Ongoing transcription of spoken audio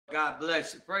God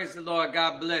bless you. Praise the Lord.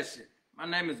 God bless you. My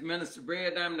name is Minister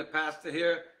Brad. I'm the pastor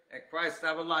here at Christ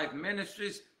Our Life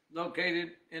Ministries,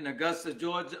 located in Augusta,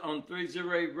 Georgia, on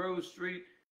 308 Rose Street,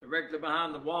 directly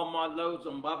behind the Walmart Lowe's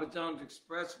on Bobby Jones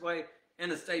Expressway,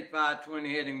 Interstate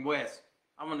 520 heading west.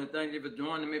 I want to thank you for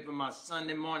joining me for my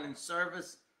Sunday morning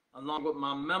service, along with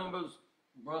my members,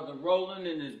 Brother Roland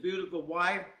and his beautiful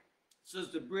wife,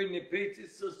 Sister Brittany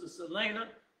Peaches, Sister Selena,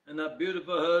 and her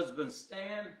beautiful husband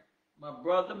Stan, my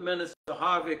brother Minister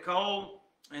Harvey Cole,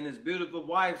 and his beautiful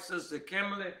wife Sister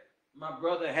Kimberly, my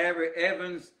brother Harry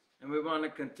Evans, and we want to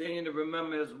continue to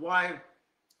remember his wife,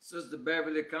 Sister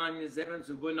Beverly Conyers Evans,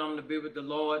 who went on to be with the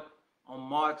Lord on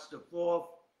March the 4th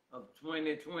of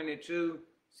 2022.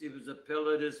 She was a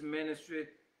pillar of this ministry.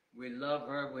 We love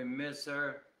her, we miss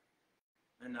her,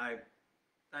 and I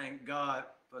thank God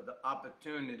for the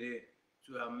opportunity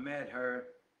to have met her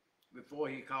before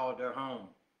he called her home,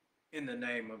 in the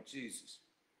name of Jesus.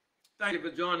 Thank you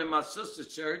for joining my sister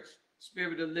church,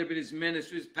 Spirit of Liberty's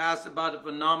Ministries, pastored by the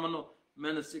phenomenal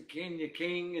Minister Kenya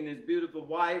King and his beautiful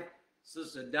wife,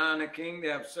 Sister Donna King. They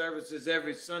have services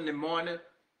every Sunday morning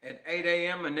at 8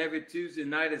 a.m. and every Tuesday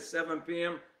night at 7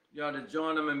 p.m. You ought to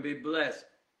join them and be blessed.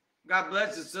 God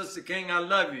bless you, Sister King. I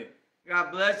love you.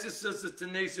 God bless you, Sister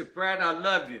Tanisha Pratt. I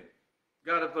love you.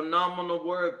 Got a phenomenal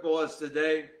word for us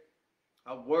today.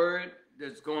 A word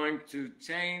that's going to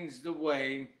change the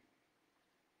way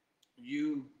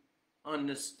you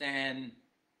understand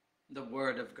the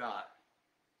Word of God.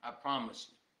 I promise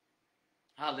you.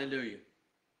 Hallelujah.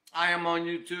 I am on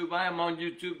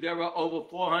YouTube. There are over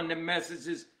 400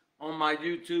 messages on my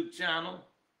YouTube channel.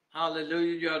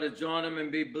 Hallelujah. You ought to join them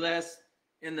and be blessed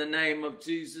in the name of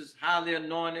Jesus. Highly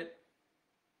anointed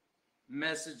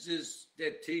messages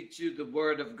that teach you the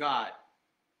Word of God.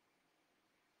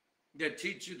 That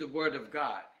teach you the Word of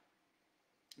God.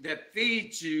 That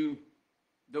feeds you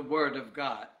the Word of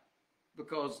God.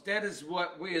 Because that is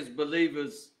what we as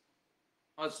believers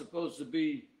are supposed to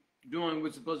be doing.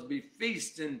 We're supposed to be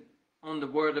feasting on the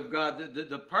Word of God.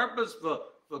 The purpose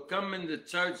for coming to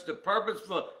church, the purpose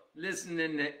for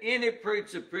listening to any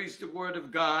preacher preach the Word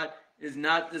of God is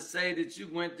not to say that you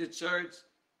went to church.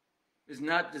 It's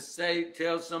not to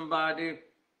tell somebody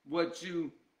what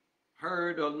you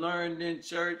heard or learned in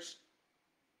church.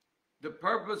 The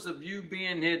purpose of you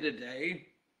being here today,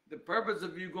 the purpose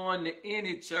of you going to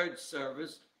any church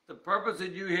service, the purpose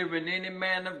of you hearing any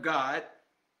man of God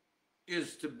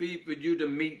is to be for you to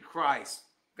meet Christ.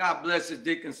 God bless you,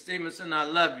 Deacon Stevenson. I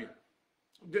love you.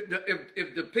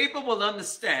 If the people will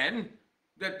understand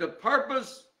that the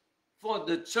purpose for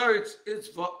the church is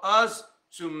for us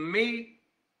to meet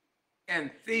and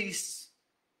feast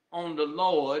on the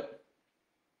Lord,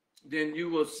 then you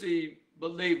will see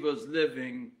believers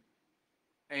living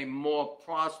a more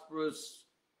prosperous,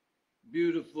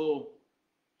 beautiful,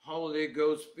 Holy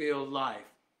Ghost-filled life.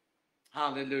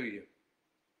 Hallelujah.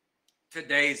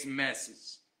 Today's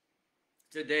message.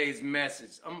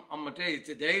 I'm going to tell you,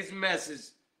 today's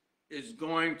message is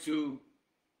going to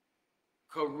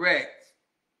correct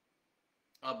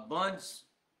a bunch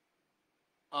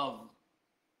of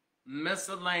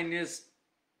miscellaneous,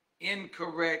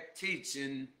 incorrect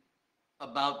teaching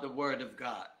about the Word of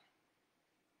God.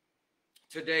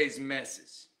 Today's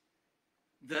message,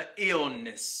 the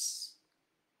illness,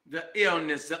 the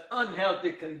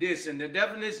unhealthy condition. The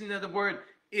definition of the word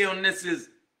illness is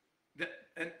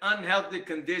an unhealthy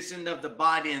condition of the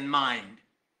body and mind.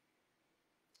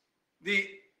 The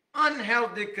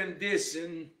unhealthy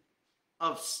condition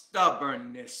of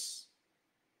stubbornness.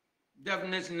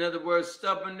 Definition of the word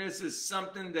stubbornness is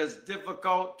something that's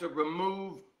difficult to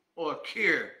remove or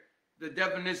cure. The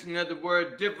definition of the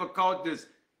word difficult is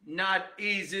not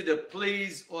easy to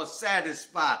please or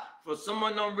satisfy. For some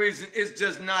unknown reason,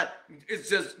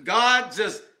 God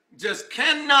just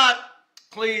cannot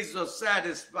please or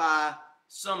satisfy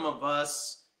some of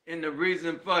us. And the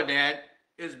reason for that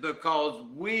is because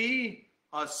we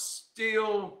are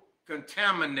still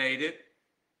contaminated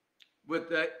with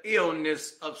the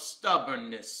illness of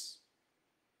stubbornness.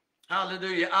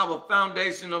 Hallelujah. Our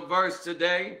foundational verse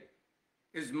today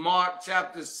is Mark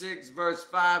chapter 6, verse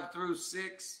 5 through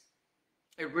 6.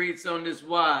 It reads on this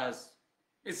wise.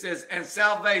 It says, and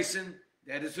salvation,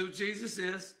 that is who Jesus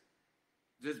is.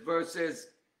 This verse says,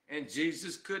 and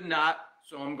Jesus could not.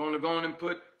 So I'm going to go on and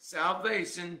put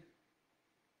salvation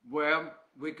where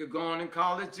we could go on and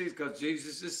call it Jesus, because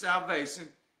Jesus is salvation.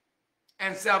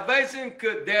 And salvation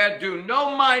could there do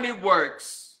no mighty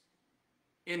works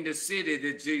in the city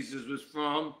that Jesus was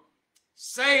from,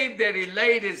 save that he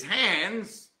laid his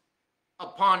hands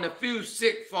upon a few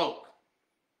sick folk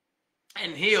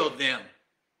and healed them.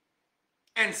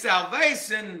 And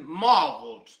salvation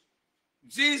marveled.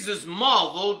 Jesus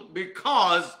marveled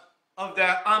because of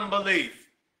their unbelief.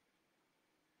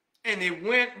 And he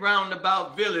went round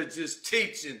about villages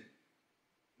teaching.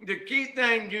 The key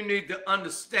thing you need to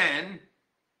understand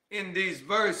in these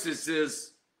verses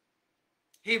is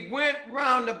he went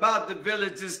round about the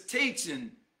villages teaching.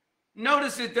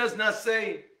 Notice it does not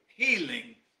say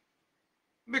healing,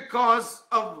 because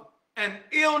of an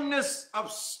illness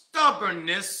of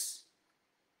stubbornness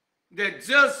that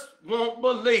just won't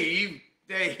believe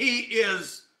that he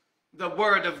is the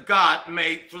Word of God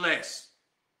made flesh.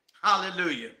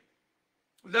 Hallelujah.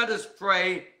 Let us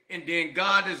pray, and then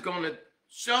God is going to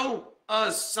show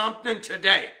us something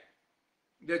today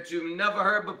that you've never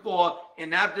heard before.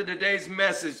 And after today's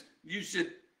message, you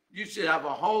should have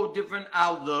a whole different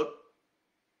outlook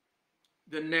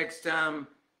the next time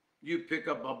you pick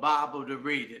up a Bible to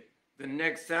read it. The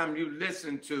next time you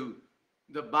listen to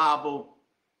the Bible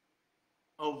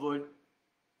over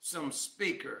some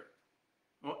speaker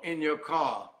or in your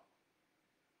car,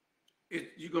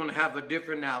 you're going to have a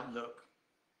different outlook.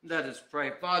 Let us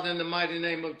pray. Father, in the mighty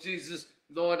name of Jesus,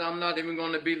 Lord, I'm not even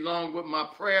going to be long with my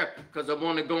prayer because I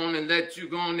want to go on and let you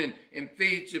go on and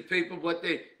feed your people what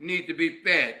they need to be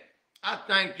fed. I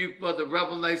thank you for the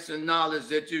revelation knowledge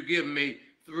that you give me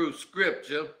through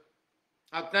Scripture.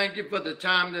 I thank you for the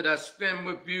time that I spend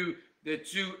with you,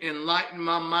 that you enlighten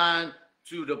my mind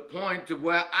to the point to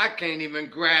where I can't even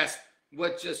grasp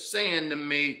what you're saying to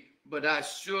me, but I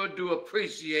sure do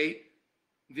appreciate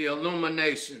the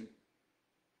illumination.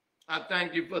 I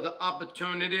thank you for the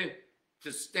opportunity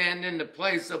to stand in the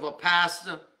place of a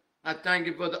pastor. I thank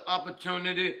you for the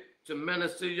opportunity to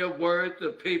minister your word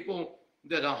to people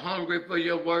that are hungry for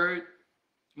your word,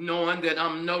 knowing that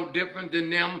I'm no different than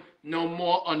them, no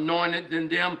more anointed than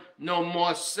them, no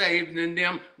more saved than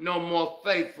them, no more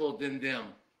faithful than them.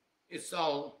 It's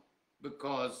all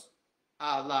because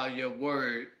I allow your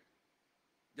word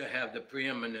to have the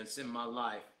preeminence in my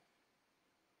life.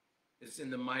 It's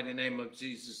in the mighty name of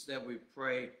Jesus that we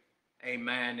pray.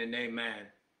 Amen and amen.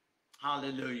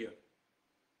 Hallelujah.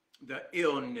 The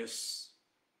illness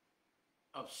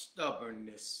of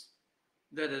stubbornness.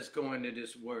 Let us go into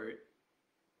this word.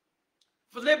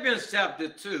 Philippians chapter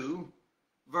 2,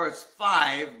 verse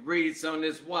 5 reads on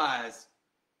this wise.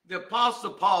 The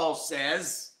Apostle Paul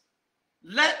says,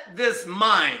 let this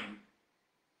mind.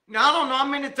 Now, I don't know how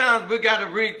many times we got to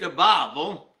read the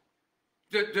Bible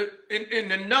to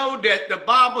know that the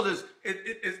Bible is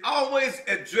always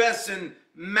addressing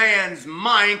man's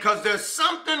mind, because there's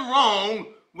something wrong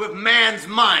with man's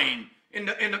mind.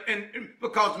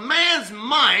 Because man's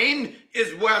mind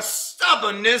is where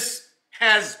stubbornness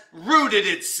has rooted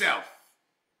itself.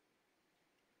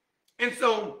 And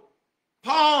so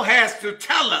Paul has to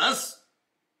tell us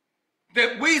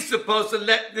that we're supposed to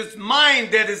let this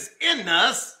mind that is in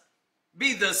us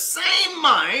be the same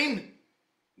mind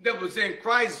that was in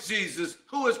Christ Jesus.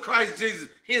 Who is Christ Jesus?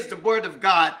 He is the Word of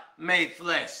God made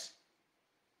flesh.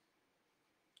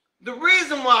 The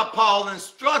reason why Paul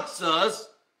instructs us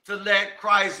to let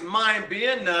Christ's mind be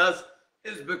in us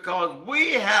is because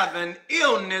we have an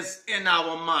illness in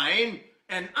our mind,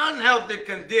 an unhealthy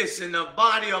condition of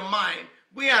body or mind.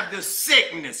 We have this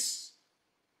sickness,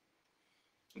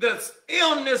 this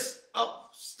illness of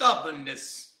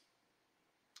stubbornness.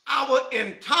 Our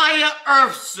entire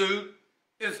earth suit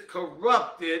is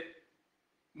corrupted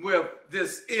with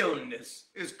this illness,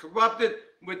 is corrupted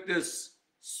with this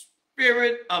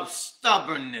spirit of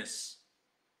stubbornness.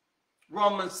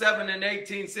 Romans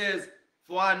 7:18 says,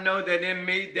 for I know that in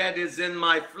me, that is in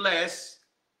my flesh.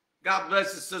 God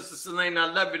bless you, Sister Selene. I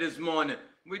love you this morning.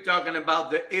 We're talking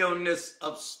about the illness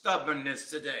of stubbornness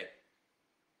today.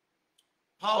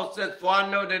 Paul says, for I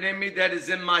know that in me, that is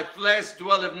in my flesh,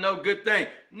 dwelleth no good thing.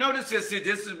 Notice this,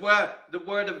 this is where the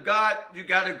word of God, you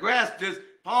got to grasp this.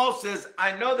 Paul says,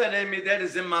 I know that in me, that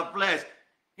is in my flesh.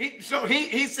 He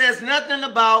says nothing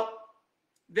about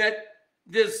that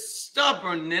this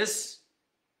stubbornness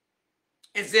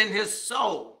is in his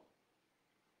soul.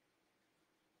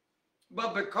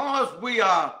 But because we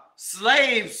are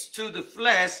slaves to the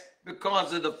flesh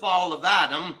because of the fall of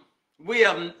Adam, we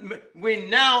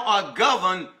now are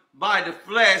governed by the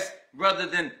flesh rather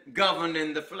than governed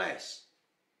in the flesh.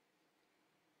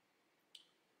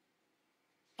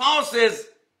 Paul says,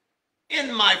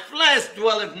 in my flesh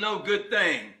dwelleth no good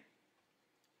thing.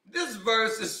 This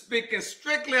verse is speaking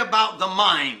strictly about the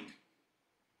mind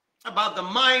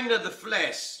of the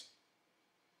flesh,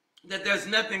 that there's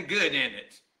nothing good in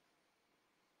it.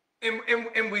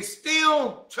 And we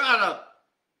still try to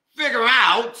figure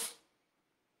out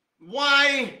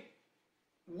why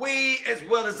we, as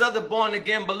well as other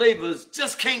born-again believers,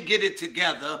 just can't get it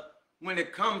together when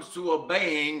it comes to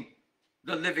obeying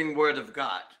the living word of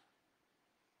God.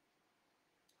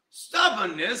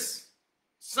 Stubbornness,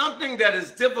 something that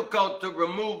is difficult to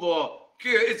remove or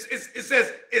cure. It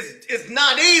says it's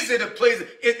not easy to please.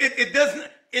 It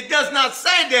does not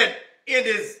say that it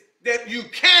is that you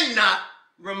cannot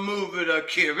remove it or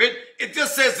cure it. It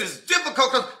just says it's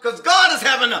difficult because God is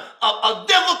having a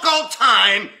difficult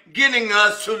time getting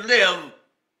us to live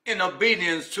in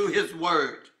obedience to his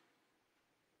word.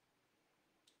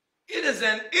 It is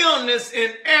an illness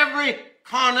in every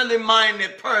carnally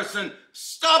minded person.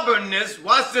 Stubbornness,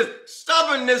 watch this,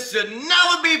 stubbornness should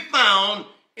never be found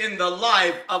in the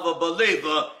life of a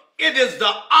believer. It is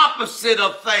the opposite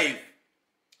of faith.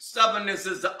 Stubbornness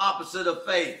is the opposite of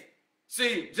faith.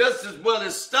 See, just as well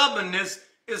as stubbornness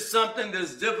is something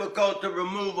that's difficult to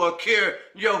remove or cure,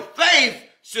 your faith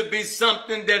should be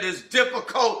something that is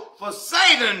difficult for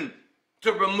Satan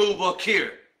to remove or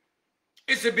cure.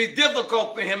 It should be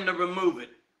difficult for him to remove it.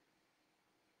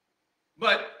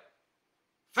 But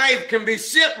faith can be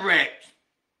shipwrecked.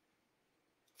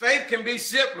 Faith can be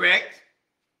shipwrecked.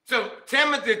 So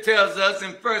Timothy tells us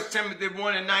in 1 Timothy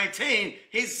 1:19,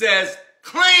 he says,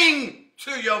 cling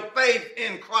to your faith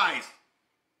in Christ.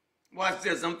 Watch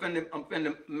this. I'm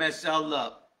finna mess y'all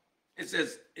up. It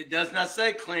says, it does not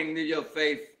say cling to your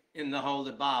faith in the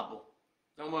Holy Bible.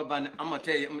 Don't worry about it. I'm going to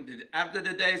tell you, after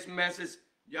today's message,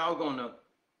 you're gonna,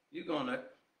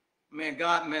 man,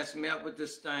 God messed me up with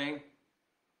this thing.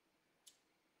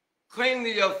 Cling to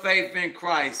your faith in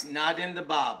Christ, not in the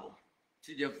Bible,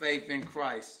 to your faith in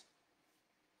Christ.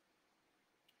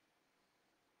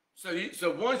 So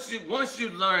once you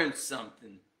learn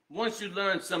something,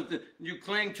 you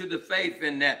cling to the faith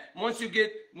in that. Once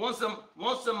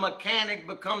a mechanic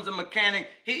becomes a mechanic,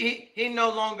 he no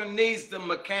longer needs the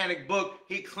mechanic book.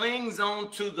 He clings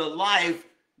on to the life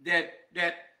that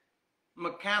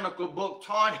mechanical book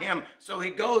taught him. So he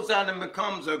goes out and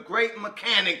becomes a great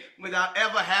mechanic without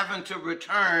ever having to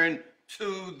return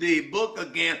to the book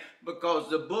again, because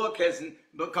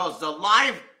the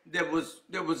life that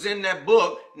was in that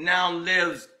book now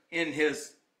lives in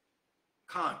his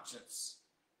conscience.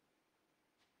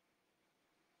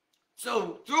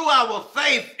 So through our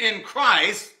faith in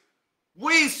Christ,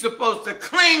 we're supposed to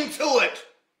cling to it.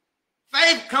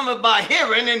 Faith cometh by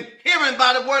hearing, and hearing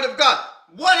by the word of God.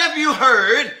 What have you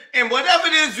heard? And whatever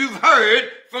it is you've heard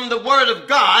from the word of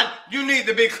God, you need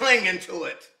to be clinging to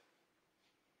it,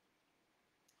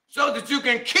 so that you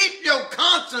can keep your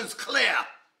conscience clear.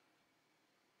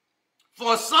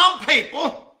 For some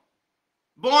people,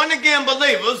 born again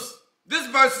believers, this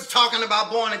verse is talking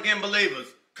about born again believers.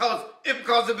 Because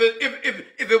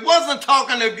if it wasn't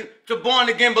talking to born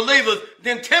again believers,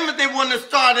 then Timothy wouldn't have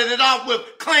started it off with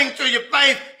cling to your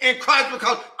faith in Christ,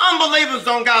 because unbelievers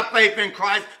don't got faith in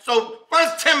Christ. So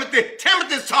First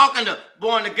Timothy's talking to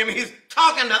born again. He's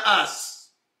talking to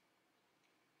us.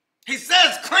 He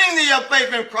says, cling to your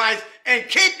faith in Christ and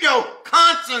keep your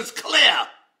conscience clear.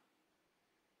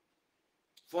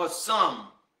 For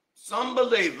some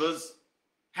believers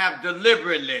have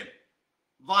deliberately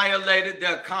violated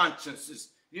their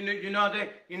consciences. You know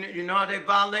how they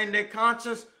violate their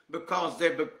conscience? Because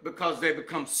they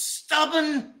become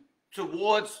stubborn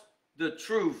towards the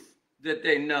truth that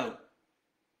they know.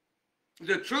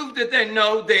 The truth that they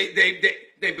know, they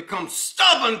become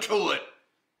stubborn to it.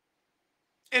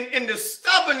 And the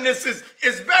stubbornness is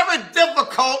very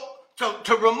difficult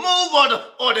to remove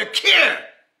or to cure.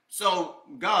 So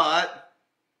God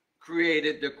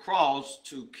created the cross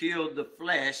to kill the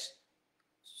flesh,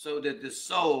 so that the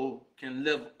soul can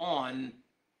live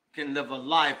a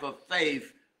life of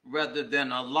faith rather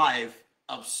than a life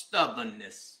of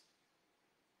stubbornness.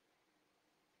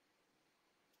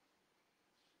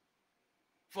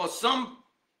 For some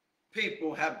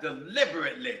people have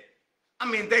deliberately,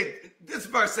 this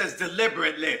verse says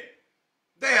deliberately,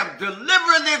 they have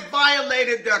deliberately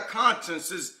violated their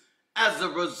consciences. As a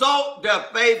result, their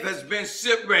faith has been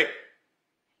shipwrecked.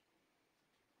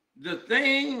 The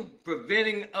thing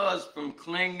preventing us from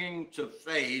clinging to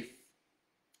faith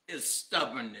is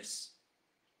stubbornness,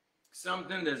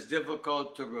 something that's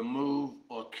difficult to remove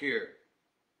or cure.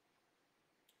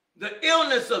 The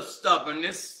illness of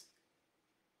stubbornness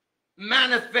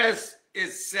manifests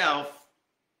itself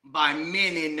by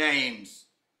many names.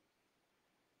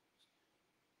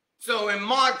 So in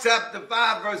Mark chapter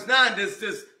 5, verse 9,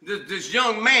 this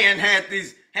young man had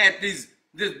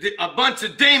a bunch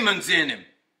of demons in him.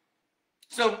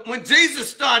 So when Jesus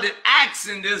started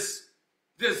asking this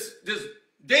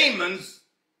demons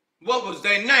what was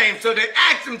their name, so they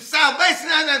asked him salvation,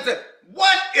 and they said,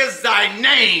 what is thy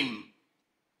name?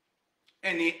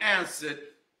 And he answered,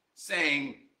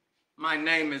 saying, my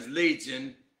name is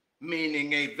Legion,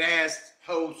 meaning a vast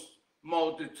host,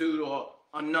 multitude, or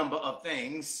a number of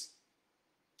things.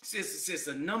 It's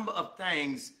a number of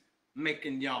things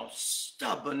making y'all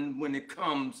stubborn when it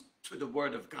comes to the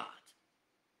word of God.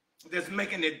 That's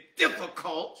making it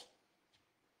difficult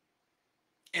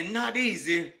and not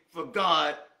easy for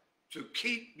God to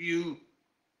keep you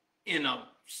in a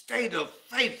state of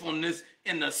faithfulness,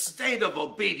 in a state of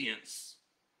obedience.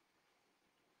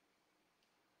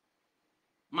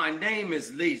 My name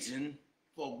is Legion,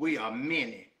 for we are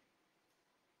many.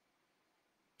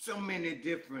 So many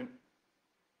different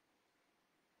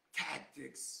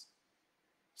tactics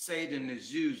Satan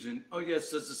is using. Oh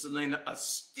yes, Sister Selena, a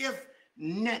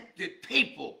stiff-necked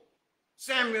people.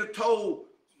 Samuel told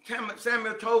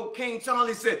King Saul,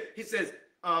 he says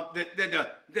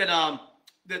that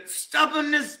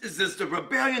stubbornness is just the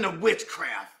rebellion of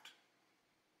witchcraft.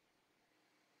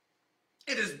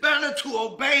 It is better to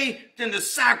obey than to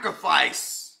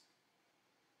sacrifice.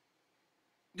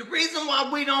 The reason why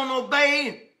we don't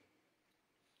obey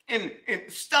and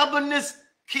stubbornness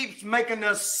keeps making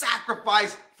us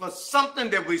sacrifice for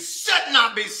something that we should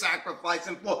not be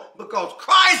sacrificing for, because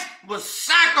Christ was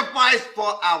sacrificed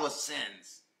for our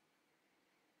sins.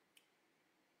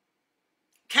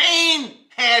 Cain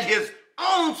had his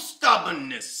own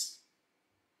stubbornness.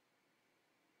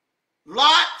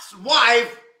 Lot's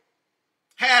wife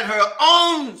had her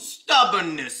own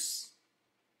stubbornness.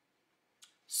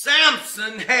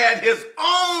 Samson had his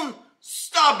own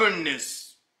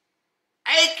stubbornness.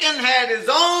 Achan had his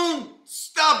own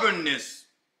stubbornness.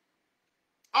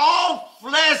 All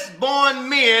flesh-born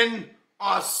men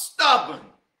are stubborn.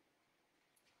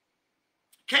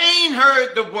 Cain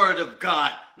heard the word of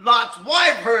God. Lot's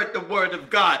wife heard the word of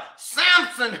God.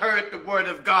 Samson heard the word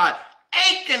of God.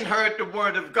 Achan heard the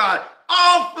word of God.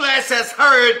 All flesh has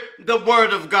heard the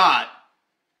word of God,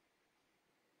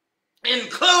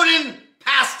 including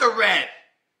Pastor Red.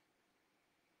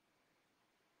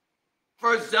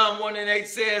 1 John 1:8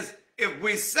 says, if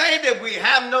we say that we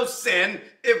have no sin,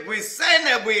 if we say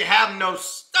that we have no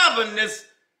stubbornness,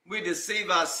 we deceive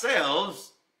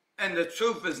ourselves and the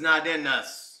truth is not in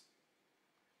us.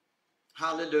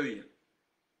 Hallelujah.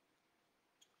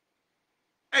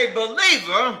 A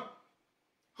believer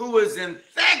who is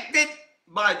infected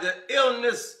by the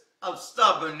illness of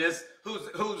stubbornness,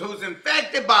 who's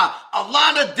infected by a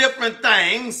lot of different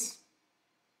things,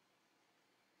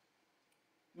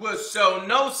 will show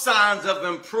no signs of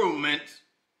improvement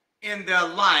in their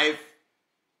life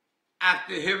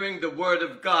after hearing the word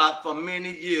of God for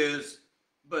many years,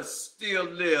 but still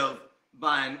live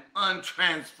by an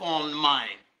untransformed mind.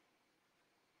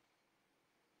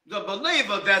 The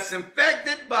believer that's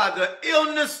infected by the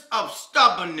illness of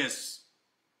stubbornness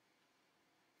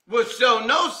will show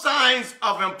no signs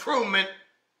of improvement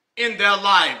in their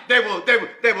life. They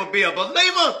will be a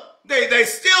believer. They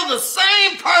still the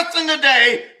same person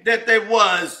today that they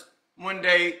was when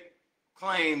they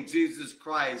claimed Jesus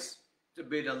Christ to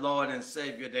be the Lord and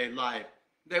Savior of their life.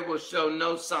 They will show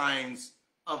no signs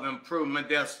of improvement.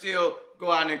 They'll still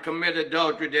go out and commit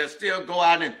adultery. They'll still go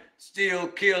out and steal,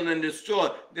 kill, and destroy.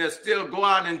 They'll still go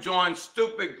out and join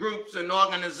stupid groups and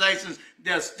organizations.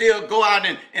 They'll still go out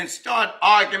and start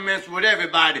arguments with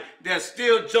everybody. They'll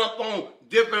still jump on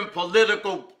different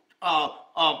political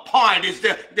parties.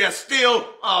 They'll still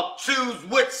choose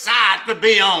which side to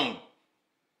be on.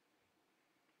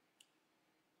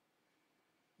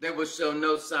 They will show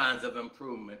no signs of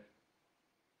improvement.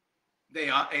 They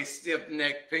are a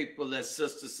stiff-necked people, as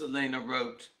Sister Selena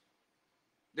wrote.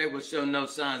 They will show no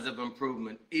signs of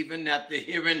improvement, even after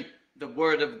hearing the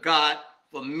word of God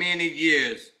for many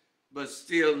years, but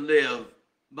still live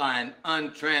by an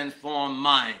untransformed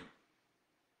mind.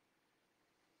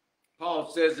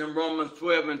 Paul says in Romans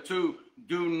 12:2,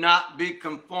 do not be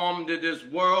conformed to this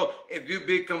world. If you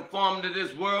be conformed to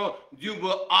this world, you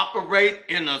will operate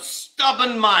in a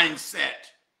stubborn mindset.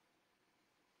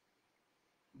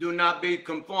 Do not be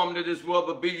conformed to this world,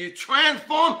 but be ye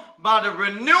transformed by the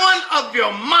renewing of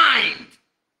your mind,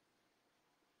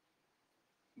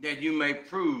 that you may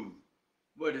prove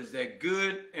what is that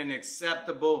good and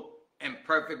acceptable and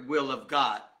perfect will of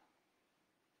God.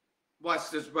 Watch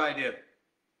this right here.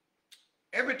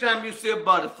 Every time you see a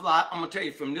butterfly, I'm going to tell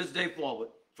you from this day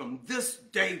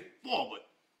forward,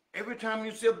 every time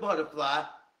you see a butterfly,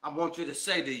 I want you to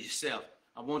say to yourself,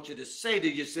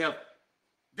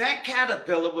 that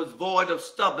caterpillar was void of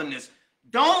stubbornness.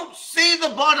 Don't see the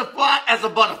butterfly as a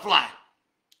butterfly.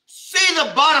 See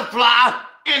the butterfly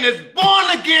in its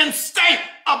born-again state.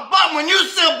 But when you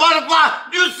see a butterfly,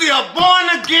 you see a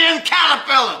born-again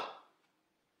caterpillar.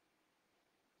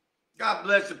 God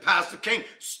bless you, Pastor King.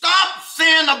 Stop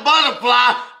seeing a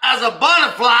butterfly as a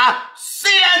butterfly.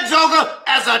 See that joker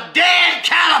as a dead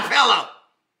caterpillar.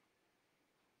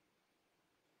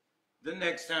 The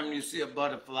next time you see a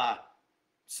butterfly,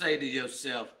 say to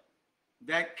yourself,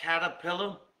 that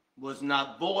caterpillar was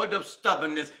not void of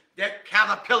stubbornness. That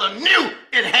caterpillar knew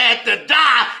it had to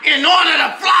die in order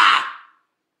to fly.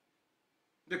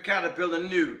 The caterpillar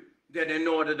knew that in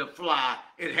order to fly,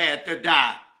 it had to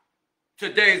die.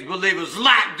 Today's believers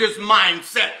lack this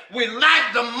mindset. We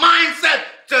lack the mindset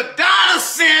to die to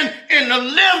sin and to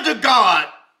live to God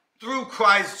through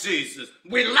Christ Jesus.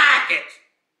 We lack it.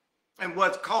 And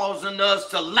what's causing us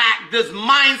to lack this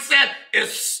mindset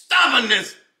is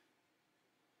stubbornness.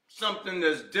 Something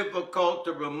that's difficult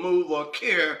to remove or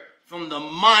cure from the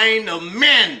mind of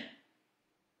men.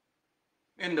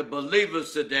 And the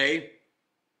believers today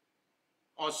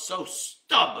are so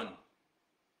stubborn.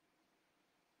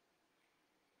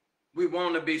 We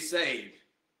want to be saved.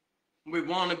 We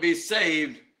want to be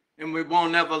saved and we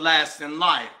want everlasting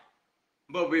life.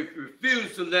 But we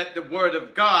refuse to let the word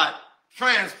of God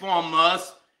transform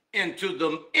us into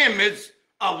the image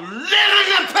of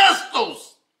living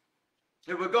epistles.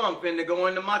 Here we go. I'm finna go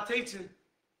into my teaching.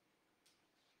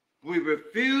 We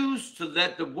refuse to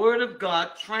let the word of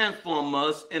God transform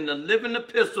us into living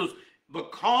epistles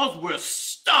because we're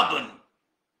stubborn.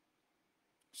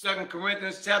 2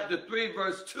 Corinthians chapter 3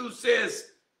 verse 2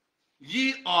 says,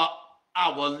 ye are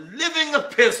our living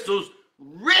epistles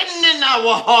written in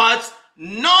our hearts,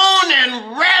 known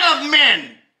and read of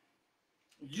men.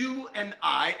 You and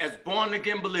I, as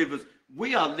born-again believers,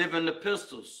 we are living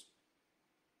epistles.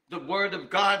 The word of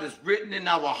God is written in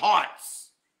our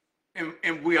hearts,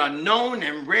 and we are known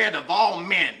and read of all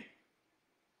men.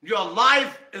 Your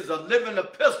life is a living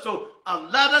epistle, a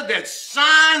letter that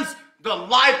shines the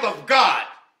life of God.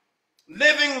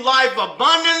 Living life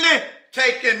abundantly,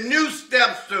 taking new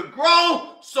steps to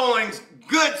grow, sowing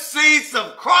good seeds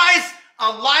of Christ, a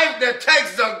life that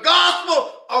takes the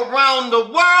gospel around the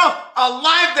world, a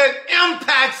life that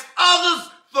impacts others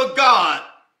for God.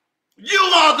 You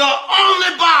are the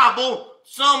only Bible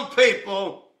some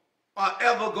people are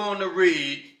ever going to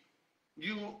read.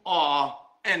 You are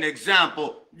an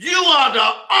example. You are the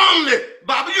only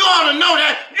Bible. You ought to know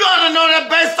that. You ought to know that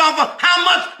based off of how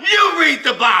much you read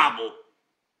the Bible.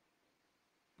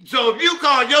 So if you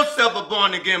call yourself a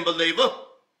born-again believer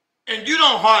and you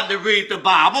don't hardly read the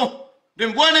Bible,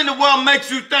 then what in the world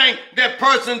makes you think that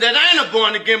person that ain't a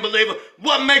born-again believer,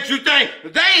 what makes you think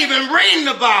they even reading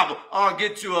the Bible? Oh,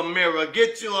 get you a mirror.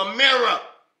 Get you a mirror.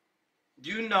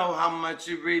 You know how much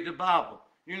you read the Bible.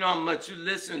 You know how much you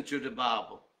listen to the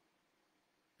Bible.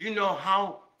 You know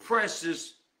how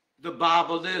precious the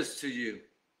Bible is to you.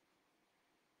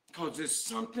 Because there's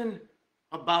something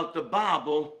about the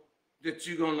Bible that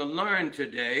you're going to learn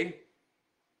today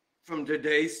from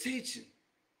today's teaching.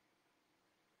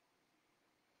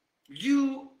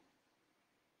 You're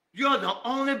the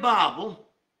only Bible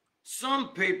some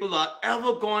people are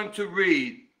ever going to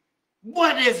read.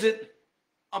 What is it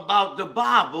about the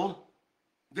Bible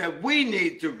that we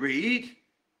need to read,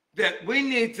 that we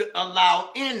need to allow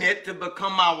in it to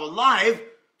become our life,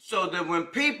 so that when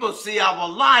people see our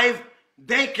life,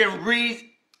 they can read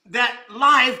that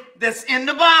life that's in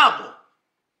the Bible?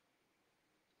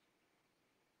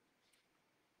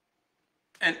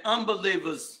 An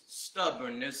unbeliever's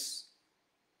stubbornness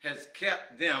has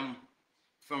kept them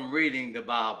from reading the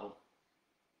Bible.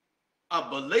 A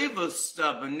believer's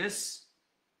stubbornness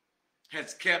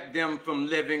has kept them from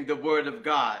living the Word of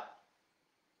God.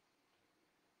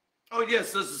 Oh yes,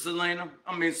 Sister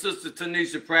Sister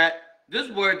Tanisha Pratt, this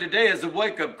word today is a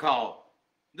wake-up call.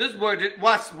 This word,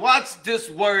 watch this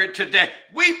word today.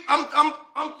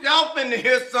 Y'all finna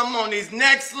hear something on these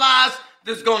next slides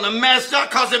that's gonna mess up,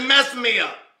 cause it messed me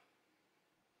up.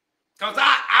 Cause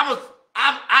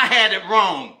I had it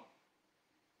wrong.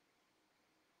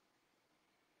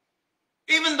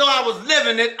 Even though I was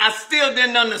living it, I still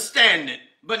didn't understand it.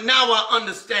 But now I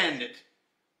understand it.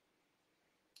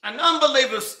 An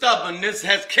unbeliever's stubbornness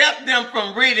has kept them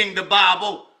from reading the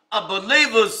Bible. A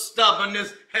believer's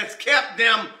stubbornness has kept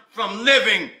them from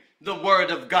living the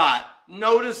Word of God.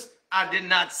 Notice I did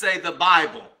not say the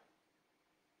Bible.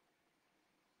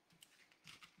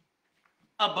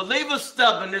 A believer's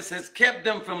stubbornness has kept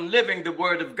them from living the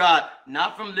Word of God,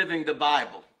 not from living the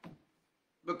Bible.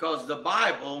 Because the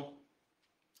Bible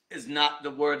is not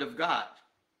the Word of God.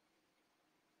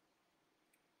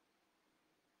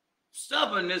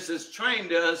 Stubbornness has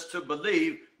trained us to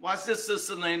believe, watch this,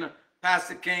 Sister Selena,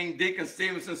 Pastor King, Deacon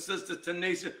Stevenson, Sister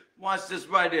Tanisha, watch this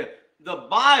right here. The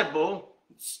Bible,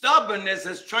 stubbornness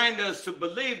has trained us to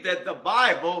believe that the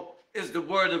Bible is the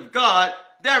word of God.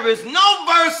 There is no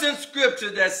verse in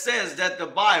Scripture that says that the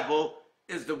Bible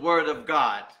is the word of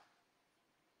God.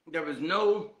 There is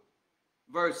no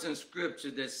verse in Scripture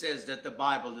that says that the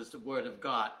Bible is the word of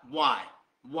God. Why?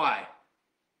 Why?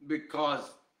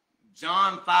 Because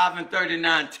John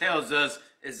 5:39 tells us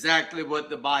exactly what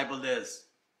the Bible is.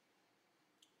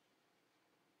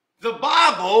 The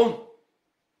Bible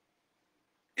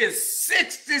is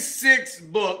 66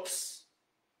 books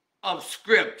of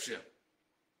Scripture.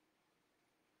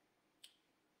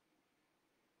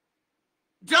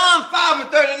 John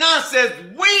 5:39 says,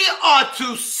 we are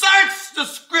to search the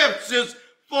Scriptures,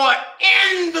 for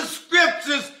in the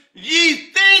Scriptures ye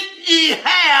think ye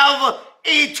have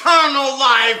eternal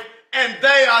life, and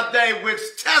they are they which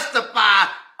testify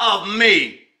of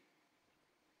me.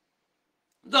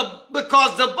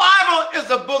 Because the Bible is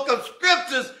a book of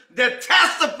Scriptures that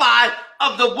testify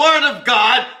of the Word of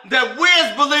God that we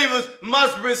as believers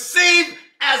must receive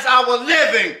as our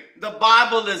living. The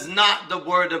Bible is not the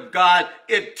Word of God.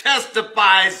 It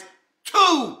testifies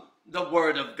to the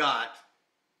Word of God.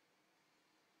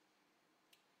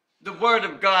 The Word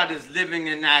of God is living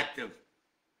and active.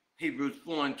 Hebrews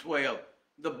 4:12.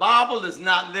 The Bible is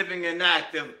not living and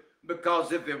active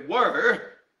because if it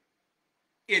were,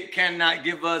 it cannot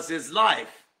give us his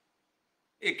life.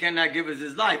 It cannot give us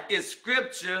his life. It's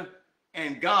Scripture,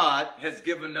 and God has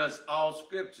given us all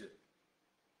Scripture.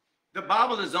 The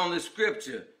Bible is only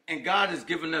Scripture, and God has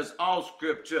given us all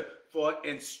Scripture for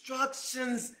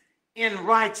instructions in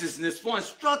righteousness, for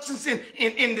instructions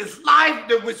in this life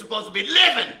that we're supposed to be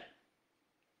living.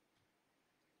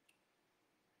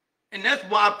 And that's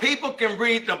why people can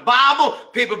read the Bible.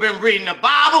 People have been reading the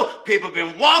Bible. People have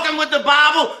been walking with the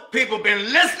Bible. People have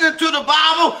been listening to the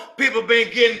Bible. People have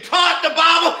been getting taught the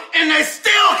Bible, and they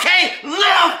still can't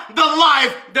live the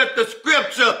life that the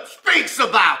Scripture speaks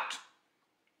about.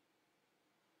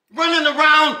 Running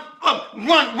around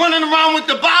with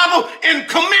the Bible and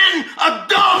committing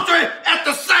adultery at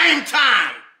the same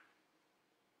time.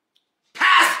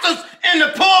 Pastors in the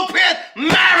pulpit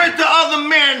married to other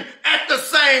men at the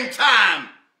same time.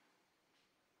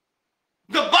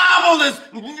 The Bible is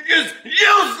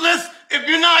useless if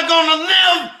you're not going to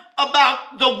live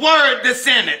about the word that's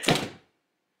in it.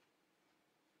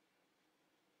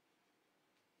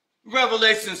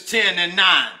 Revelations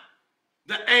 10:9.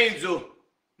 The angel,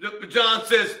 John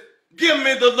says, give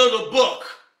me the little book.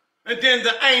 And then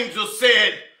the angel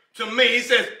said to me, he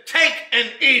says, take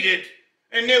and eat it,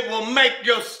 and it will make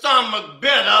your stomach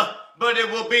bitter, but it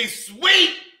will be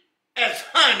sweet as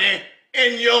honey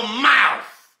in your mouth.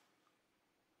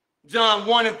 John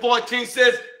 1:14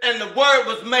 says, and the word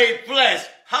was made flesh,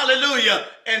 hallelujah,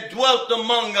 and dwelt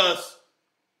among us.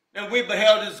 And we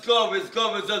beheld his glory as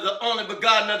the only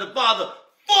begotten of the Father,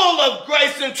 full of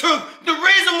grace and truth. The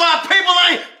reason why people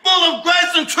ain't full of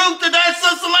grace and truth today,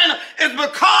 Sister Lena, is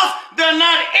because they're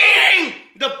not eating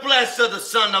the flesh of the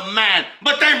Son of Man,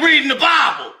 but they're reading the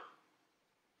Bible.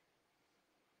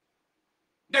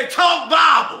 They talk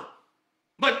Bible,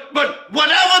 but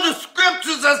whatever the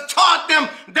Scriptures has taught them,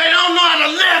 they don't know how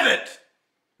to live it.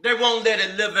 They won't let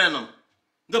it live in them.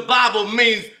 The Bible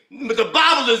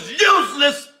is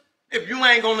useless if you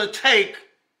ain't going to take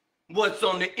what's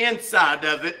on the inside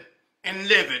of it and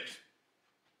live it.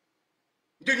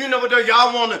 Do you know what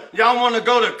y'all want to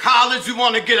go to college? You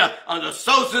want to get an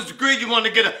associate's degree? You want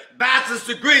to get a bachelor's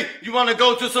degree? You want to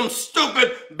go to some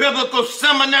stupid biblical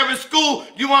seminary school?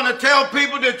 You want to tell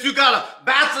people that you got a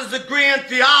bachelor's degree in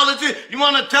theology? You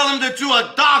want to tell them that you're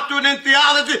a doctorate in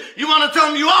theology? You want to tell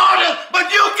them you all this,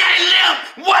 but you can't live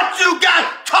what you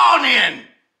got taught in.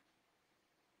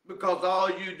 Because all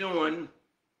you're doing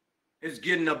is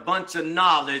getting a bunch of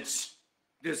knowledge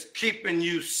that's keeping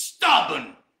you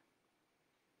stubborn.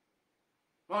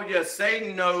 Oh yeah,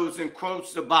 Satan knows and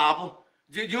quotes the Bible.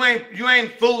 You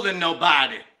ain't fooling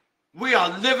nobody. We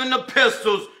are living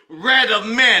epistles read of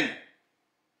men.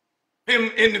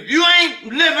 And if you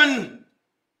ain't living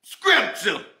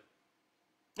Scripture,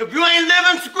 the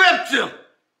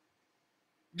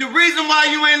reason why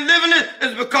you ain't living it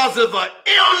is because of an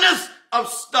illness of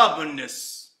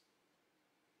stubbornness.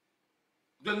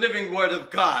 The living Word of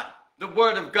God. The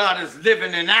Word of God is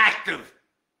living and active.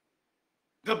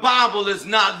 The Bible is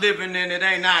not living and it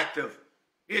ain't active.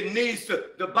 It needs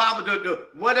to, the Bible,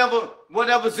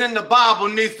 whatever's in the Bible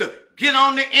needs to get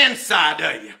on the inside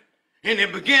of you. and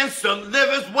it begins to live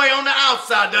its way on the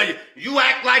outside of you. You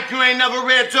act like you ain't never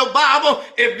read your Bible.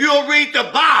 If you'll read the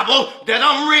Bible that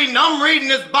I'm reading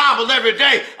this Bible every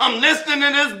day. I'm listening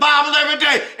to this Bible every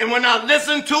day. And when I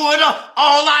listen to it,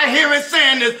 all I hear it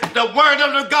saying is the word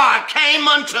of the God came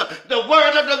unto, the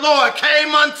word of the Lord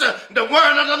came unto, the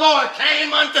word of the Lord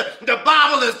came unto. The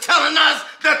Bible is telling us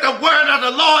that the word of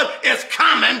the Lord is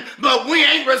coming, but we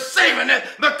ain't receiving it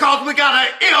because we got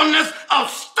an illness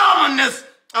of stubbornness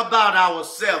about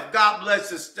ourselves. God bless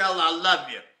you, Stella. I love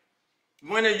you.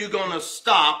 When are you going to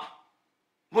stop?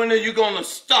 When are you going to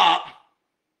stop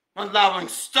allowing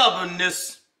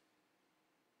stubbornness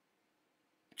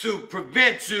to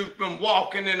prevent you from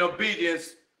walking in obedience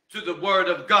to the word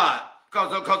of God?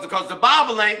 Because the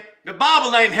Bible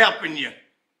ain't helping you.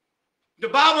 The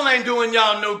Bible ain't doing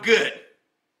y'all no good.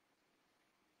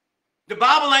 The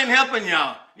Bible ain't helping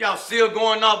y'all. Y'all still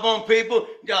going off on people.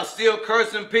 Y'all still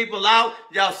cursing people out.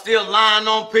 Y'all still lying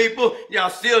on people. Y'all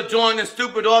still joining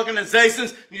stupid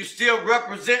organizations. You still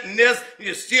representing this.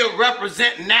 You still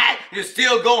representing that. You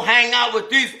still go hang out with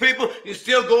these people. You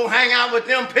still go hang out with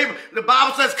them people. The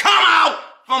Bible says, come out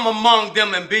from among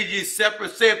them and be ye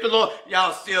separate, saith the Lord.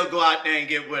 Y'all still go out there and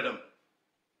get with them.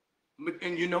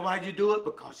 And you know why you do it?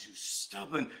 Because you're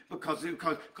stubborn. Because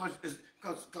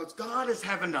God is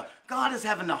having the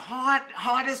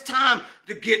hardest time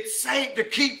to get saved, to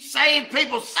keep saved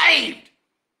people saved.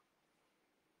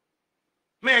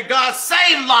 Man, God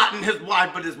saved Lot and his wife,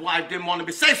 but his wife didn't want to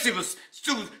be saved. She was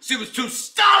too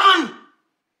stubborn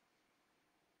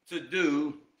to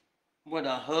do what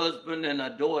her husband and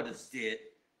her daughters did.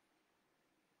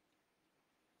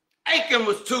 Achan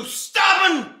was too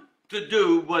stubborn to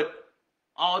do what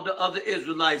all the other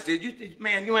Israelites did. You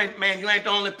ain't the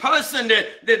only person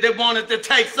that wanted to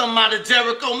take something out of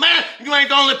Jericho. Man, you ain't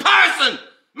the only person.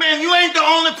 Man, you ain't the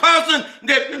only person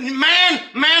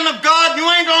man of God, you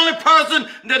ain't the only person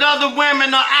that other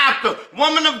women are after.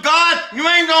 Woman of God, you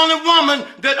ain't the only woman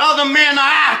that other men are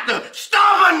after.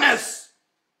 Stubbornness.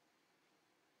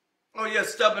 Oh,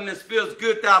 yes, stubbornness feels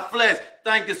good to our flesh.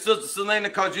 Thank you, Sister Selena,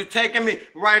 because you're taking me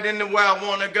right into where I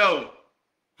want to go.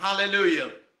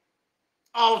 Hallelujah.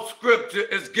 All scripture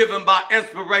is given by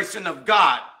inspiration of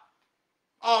God.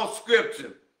 All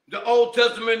scripture. The Old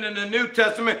Testament and the New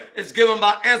Testament is given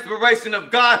by inspiration of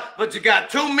God, but you got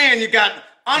two men. You got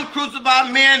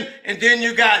uncrucified men, and then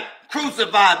you got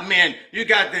crucified men. You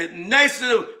got the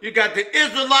nation, you got the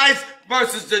Israelites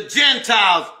versus the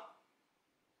Gentiles.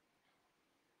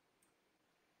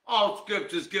 All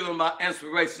scripture is given by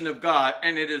inspiration of God,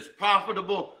 and it is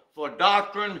profitable for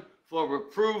doctrine, for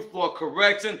reproof, for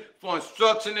correction, for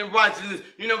instruction in righteousness.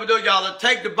 You never know, y'all will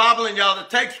take the Bible and y'all will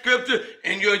take scripture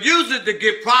and you'll use it to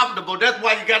get profitable. That's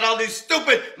why you got all these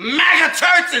stupid mega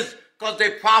churches, because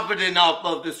they're profiting off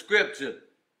of the scripture.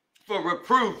 For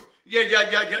reproof. Yeah.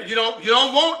 You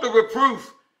don't want the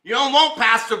reproof. You don't want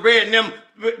Pastor Red and them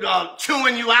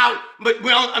chewing you out, but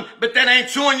that ain't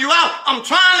chewing you out. I'm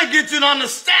trying to get you to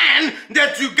understand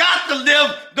that you got to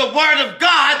live the word of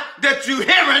God that you're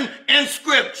hearing in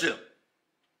scripture.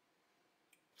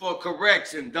 For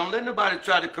correction. Don't let nobody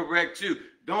try to correct you.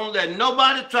 Don't let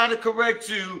nobody try to correct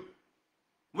you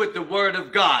with the word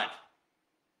of God.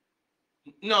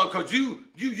 No, because you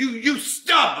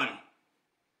stubborn.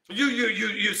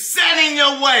 You set in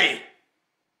your way.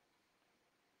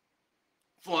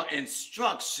 For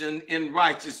instruction in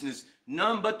righteousness.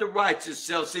 None but the righteous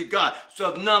shall see God. So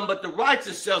if none but the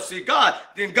righteous shall see God,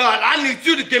 then God, I need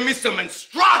you to give me some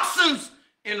instructions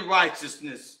in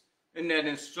righteousness. And that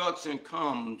instruction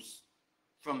comes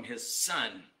from his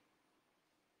son.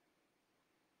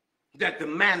 That the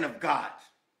man of God,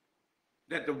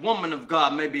 that the woman of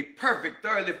God may be perfect,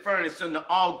 thoroughly furnished unto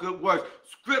all good works.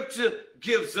 Scripture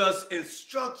gives us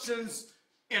instructions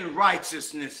in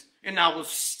righteousness. And our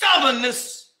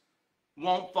stubbornness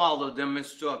won't follow them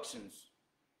instructions,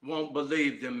 won't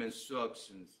believe them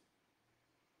instructions,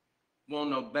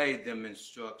 won't obey them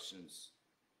instructions.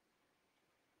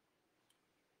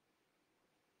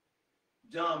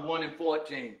 John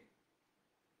 1:14.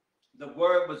 The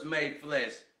word was made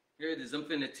flesh. Here it is. I'm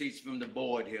finna teach from the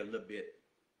board here a little bit.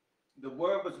 The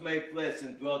word was made flesh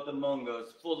and dwelt among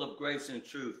us, full of grace and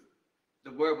truth.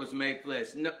 The word was made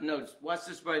flesh. Notice, watch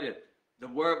this right here. The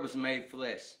word was made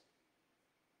flesh.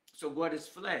 So what is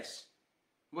flesh?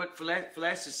 What flesh?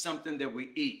 Flesh is something that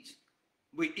we eat.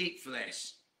 We eat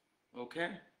flesh.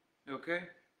 Okay? Okay?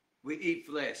 We eat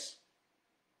flesh.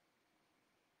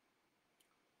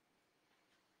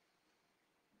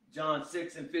 John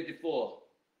 6:54.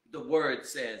 The word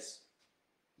says.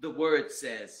 The word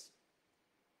says.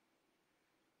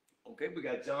 Okay, we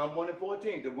got John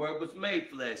 1:14. The word was made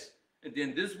flesh And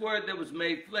then this word that was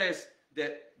made flesh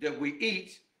that we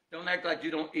eat, don't act like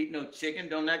you don't eat no chicken.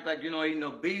 Don't act like you don't eat no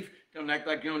beef. Don't act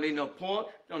like you don't eat no pork.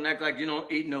 Don't act like you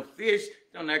don't eat no fish.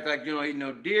 Don't act like you don't eat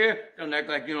no deer. Don't act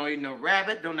like you don't eat no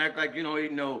rabbit. Don't act like you don't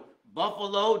eat no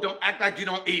buffalo. Don't act like you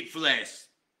don't eat flesh.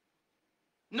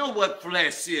 Know what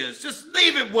flesh is. Just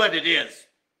leave it what it is.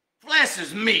 Flesh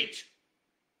is meat.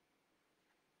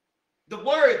 The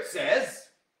word says,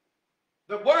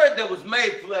 the word that was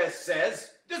made flesh says,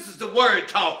 this is the word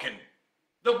talking.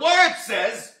 The word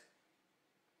says,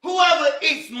 whoever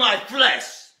eats my flesh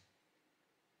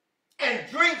and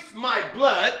drinks my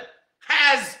blood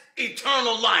has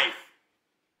eternal life.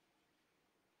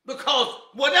 Because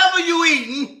whatever you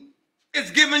eating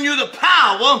is giving you the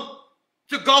power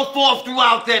to go forth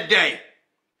throughout that day.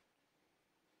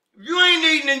 If you ain't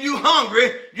eating and you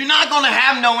hungry, you're not going to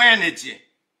have no energy.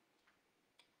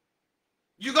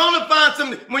 You're going to find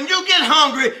something. When you get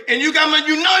hungry and you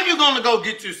know you're going to go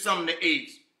get you something to eat.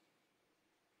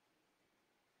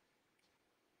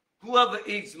 Whoever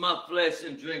eats my flesh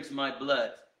and drinks my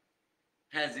blood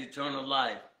has eternal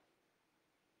life.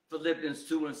 Philippians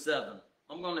 2:7.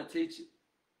 I'm going to teach it.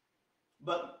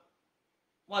 But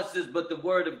watch this. But the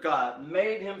word of God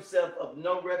made himself of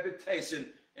no reputation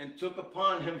and took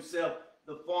upon himself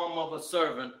the form of a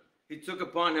servant. He took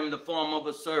upon him the form of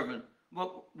a servant.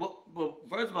 Well,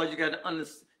 first of all, you got to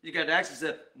understand. You got to ask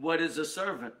yourself, what is a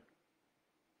servant?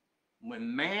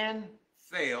 When man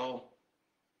fell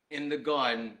in the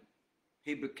garden,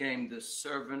 he became the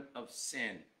servant of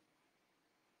sin.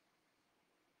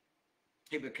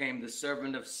 He became the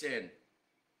servant of sin.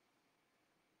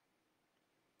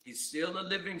 He's still a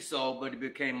living soul, but he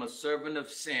became a servant of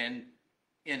sin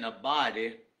in a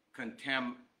body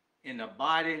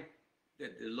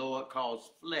that the Lord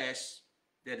calls flesh,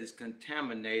 that is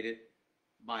contaminated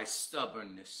by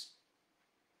stubbornness.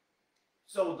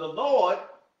 So the Lord,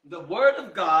 the word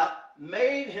of God,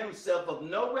 made himself of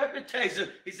no reputation.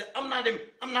 He said, I'm not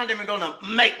even going to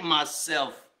make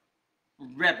myself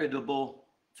reputable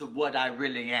to what I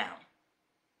really am.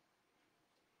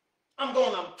 I'm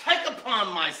going to take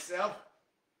upon myself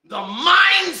the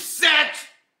mindset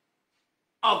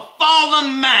of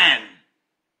fallen man.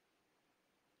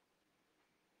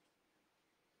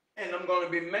 And I'm going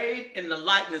to be made in the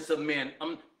likeness of men.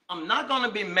 I'm not going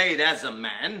to be made as a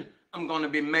man. I'm going to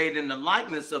be made in the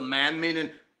likeness of man,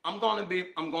 meaning I'm going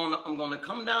to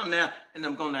come down there and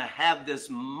I'm going to have this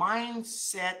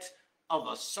mindset of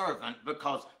a servant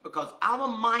because our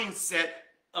mindset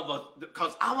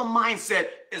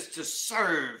is to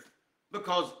serve.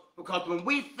 Because when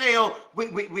we fail,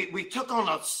 we took on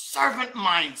a servant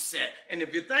mindset. And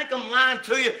if you think I'm lying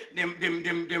to you,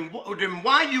 then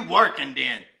why are you working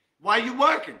then? Why are you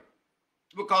working?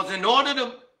 Because in order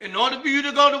for you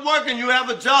to go to work and you have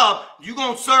a job, you're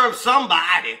going to serve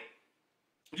somebody.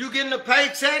 You getting a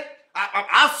paycheck?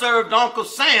 I served Uncle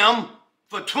Sam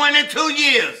for 22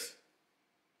 years.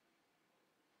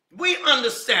 We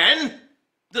understand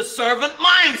the servant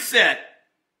mindset.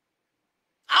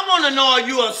 I want to know, are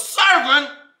you a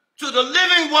servant to the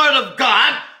living word of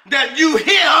God that you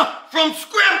hear from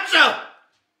Scripture?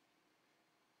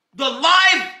 The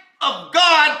life of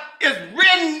God is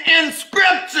written in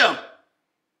Scripture.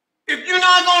 If you're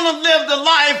not going to live the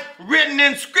life written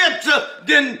in Scripture,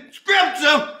 then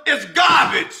Scripture is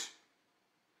garbage.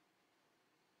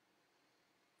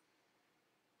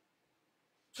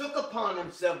 Took upon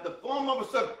himself the form of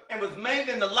a servant and was made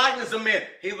in the likeness of men.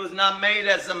 He was not made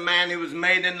as a man. He was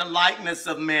made in the likeness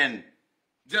of men.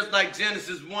 Just like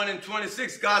Genesis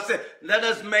 1:26, God said, let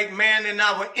us make man in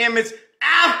our image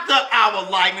after our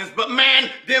likeness. But man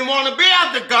didn't want to be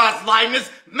after God's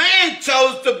likeness. Man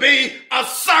chose to be a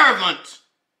servant.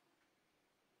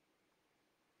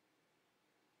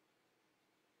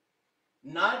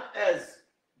 Not as,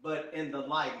 but in the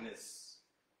likeness.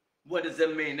 What does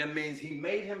that mean? That means he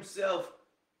made himself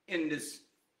in this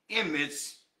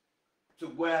image to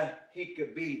where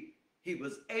he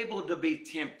was able to be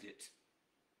tempted.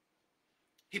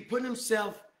 He put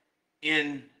himself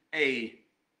in a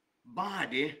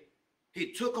body.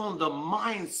 He took on the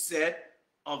mindset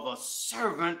of a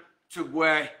servant to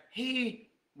where he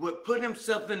would put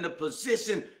himself in the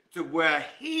position to where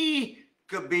he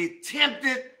could be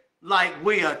tempted like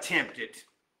we are tempted.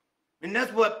 And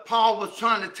that's what Paul was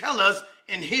trying to tell us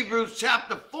in Hebrews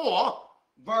chapter 4,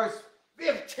 verse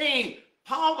 15.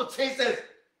 He says,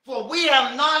 for we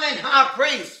have not an high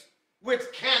priest which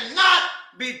cannot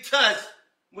be touched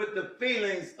with the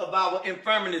feelings of our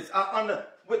infirmities.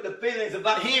 With the feelings of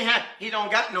he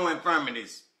don't got no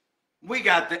infirmities. We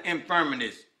got the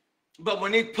infirmities. But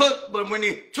when he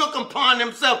took upon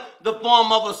himself the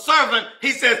form of a servant,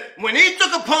 he says, when he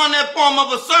took upon that form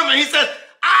of a servant, he says,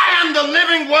 I am the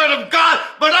living word of God,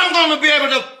 but I'm going to be able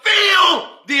to feel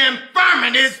the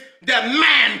infirmities that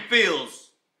man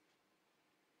feels.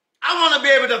 I want to be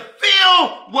able to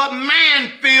feel what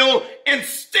man feels and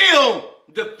still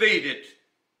defeat it.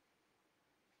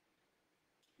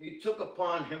 He took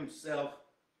upon himself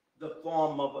the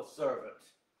form of a servant.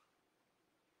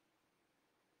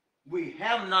 We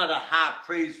have not a high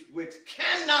priest which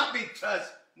cannot be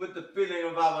touched with the feeling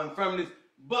of our infirmities,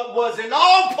 but was in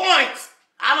all points,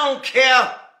 I don't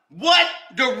care what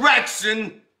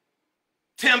direction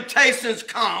temptations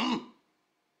come,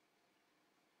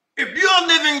 if you're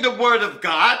living the word of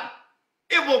God,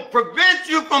 it will prevent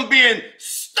you from being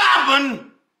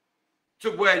stubborn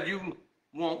to where you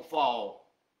won't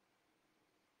fall.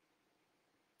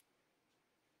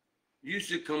 You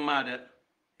should come out of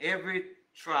every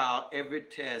trial, every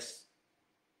test,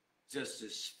 just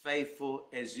as faithful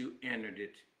as you entered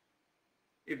it.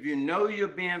 If you know you're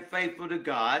being faithful to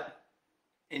God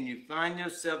and you find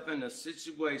yourself in a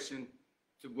situation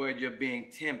to where you're being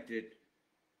tempted,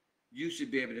 you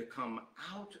should be able to come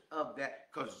out of that,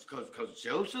 because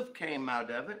Joseph came out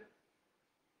of it.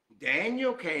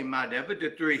 Daniel came out of it.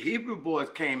 The 3 Hebrew boys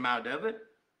came out of it.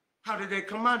 How did they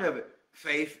come out of it?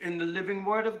 Faith in the living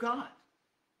word of God.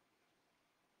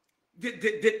 Did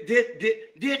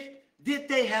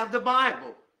they have the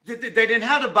Bible? They didn't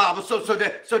have the Bible, so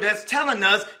that's telling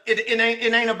us it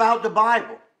ain't about the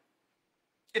Bible.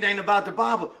 It ain't about the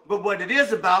Bible, but what it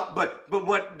is about, but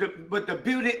the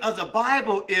beauty of the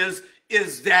Bible is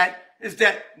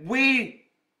that we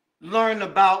learn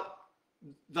about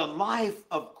the life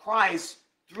of Christ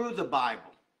through the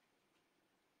Bible.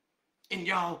 And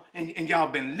y'all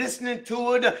been listening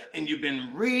to it, and you've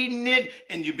been reading it,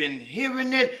 and you've been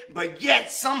hearing it, but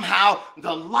yet somehow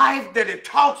the life that it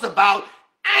talks about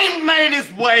ain't made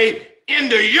its way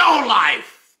into your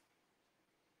life.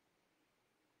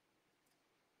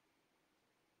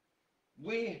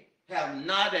 We have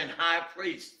not an high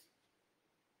priest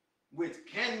which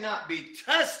cannot be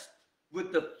touched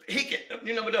with the, he can,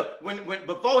 you know,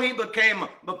 before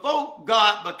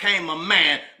God became a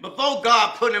man, before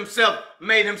God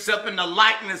made himself in the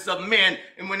likeness of men,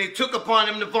 and when he took upon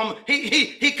him the form,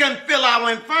 he couldn't feel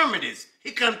our infirmities.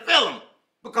 He couldn't feel them,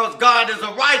 because God is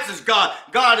a righteous God.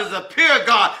 God is a pure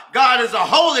God. God is a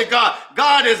holy God.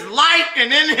 God is light,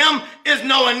 and in him is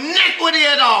no iniquity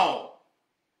at all.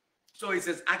 So he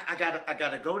says, I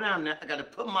gotta go down there. I gotta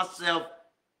put myself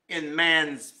in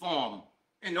man's form.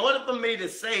 In order for me to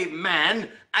save man,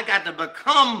 I got to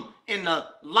become in the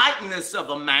likeness of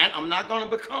a man. I'm not going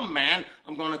to become man.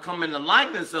 I'm going to come in the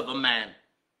likeness of a man.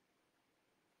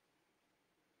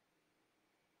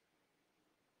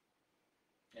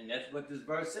 And that's what this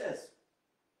verse says.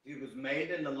 He was made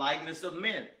in the likeness of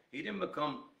men. He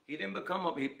became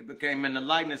in the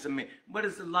likeness of men. What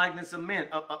is the likeness of men?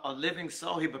 A living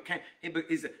soul. He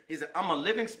said, I'm a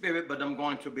living spirit, but I'm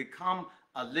going to become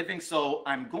a living soul.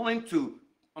 I'm going to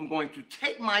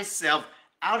take myself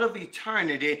out of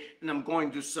eternity, and I'm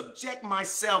going to subject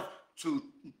myself to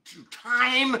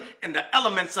time and the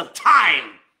elements of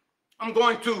time. I'm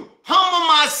going to humble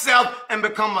myself and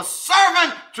become a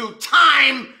servant to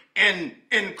time and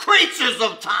creatures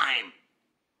of time.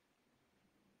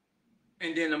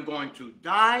 And then I'm going to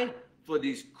die for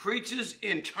these creatures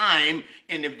in time.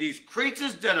 And if these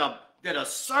creatures that are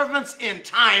servants in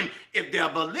time, if they'll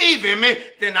believe in me,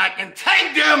 then I can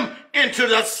take them into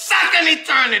the second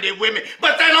eternity with me.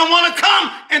 But they don't want to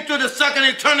come into the second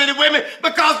eternity with me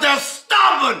because they're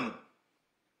stubborn.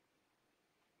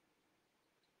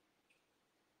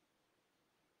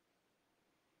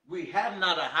 We have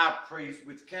not a high priest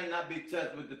which cannot be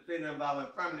touched with the feeling of our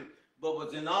infirmity, but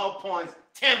was in all points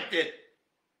tempted.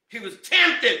 He was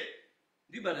tempted.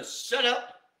 You better shut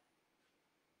up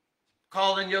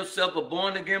calling yourself a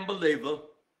born-again believer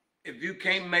if you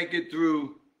can't make it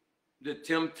through the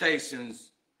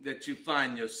temptations that you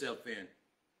find yourself in.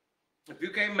 If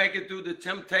you can't make it through the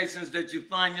temptations that you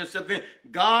find yourself in,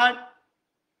 God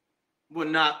will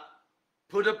not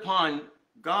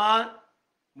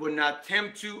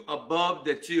tempt you above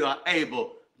that you are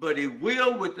able, but he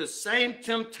will, with the same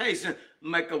temptation,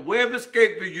 make a way of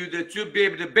escape for you that you'll be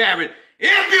able to bear it.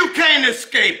 If you can't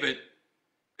escape it,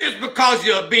 it's because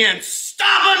you're being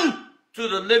stubborn to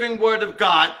the living word of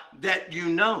God that you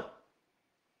know.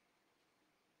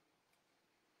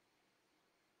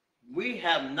 We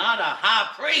have not a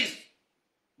high priest,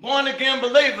 born again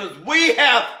believers. We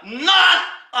have not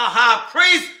a high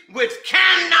priest which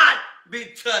cannot be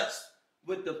touched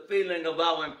with the feeling of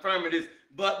our infirmities,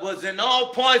 but was in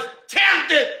all points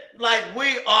tempted like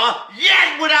we are,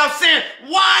 yet without sin.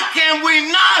 Why can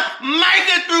we not make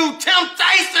it through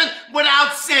temptation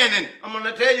without sinning? I'm going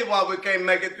to tell you why we can't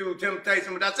make it through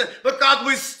temptation without sin. Because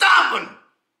we're stubborn.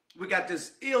 We got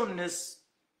this illness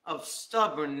of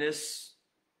stubbornness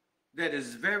that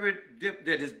has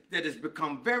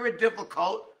become very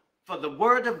difficult for the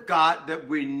word of God that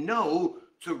we know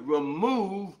to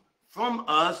remove from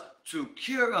us, to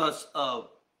cure us of.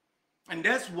 And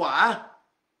that's why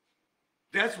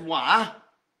my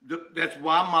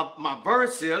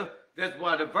verse here, that's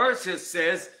why the verse here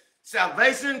says,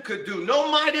 salvation could do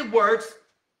no mighty works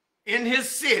in his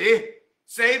city,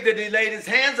 save that he laid his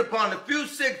hands upon a few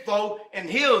sick folk and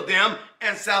healed them,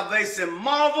 and salvation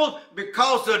marveled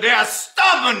because of their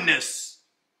stubbornness.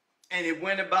 And he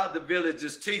went about the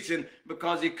villages teaching,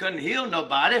 because he couldn't heal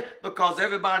nobody, because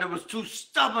everybody was too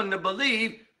stubborn to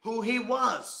believe who he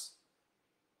was.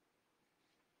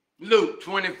 Luke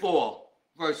 24,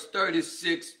 verse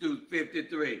 36 through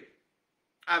 53.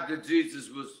 After Jesus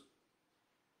was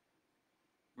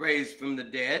raised from the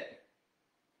dead,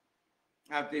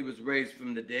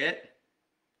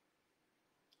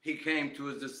 he came to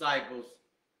his disciples,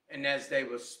 and as they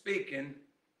were speaking,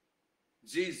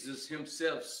 Jesus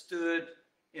himself stood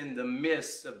in the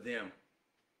midst of them.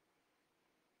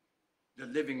 The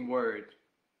living word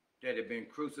that had been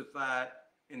crucified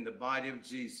in the body of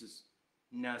Jesus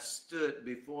now stood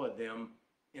before them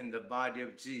in the body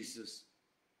of Jesus,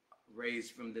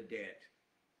 raised from the dead.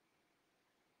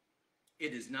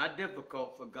 It is not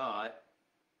difficult for God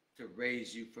to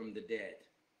raise you from the dead.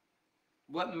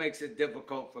 What makes it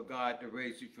difficult for God to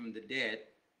raise you from the dead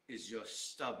is your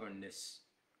stubbornness.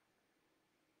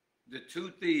 The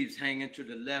two thieves hanging to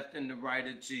the left and the right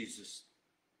of Jesus,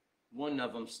 one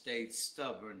of them stayed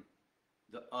stubborn,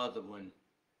 the other one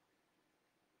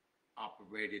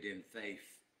operated in faith.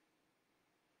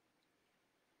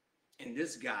 And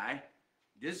this guy,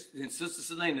 and Sister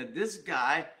Selena, this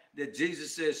guy that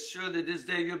Jesus says, surely this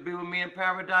day you'll be with me in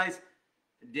paradise,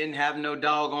 didn't have no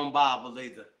doggone Bible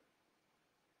either.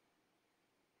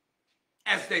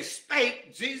 As they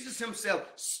spake, Jesus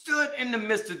himself stood in the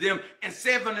midst of them and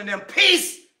said unto them,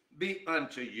 peace be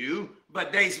unto you.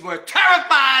 But they were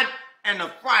terrified and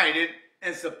affrighted,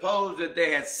 and supposed that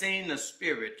they had seen a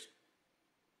spirit.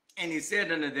 And he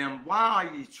said unto them, why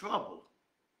are ye troubled?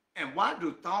 And why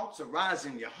do thoughts arise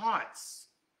in your hearts?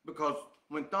 Because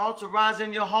when thoughts arise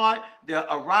in your heart, they're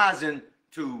arising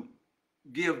to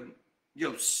give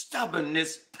your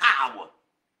stubbornness power.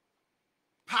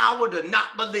 Power to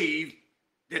not believe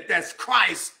that that's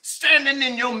Christ standing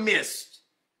in your midst.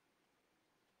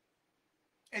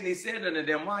 And he said unto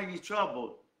them, why are ye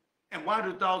troubled? And why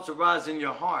do thoughts arise in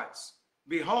your hearts?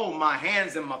 Behold my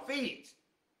hands and my feet,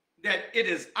 that it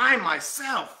is I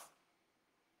myself.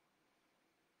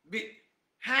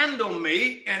 Handle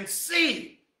me and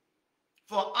see.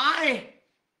 For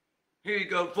here you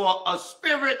go, for a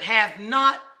spirit hath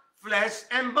not flesh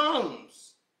and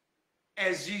bones,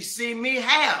 as ye see me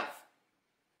have.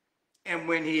 And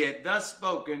when he had thus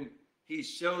spoken, he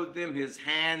showed them his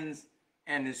hands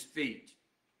and his feet.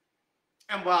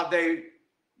 And while they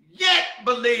yet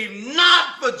believed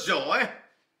not for joy,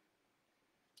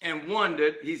 and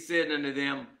wondered, he said unto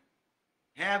them,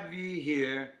 have ye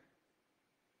here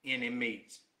any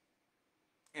meat?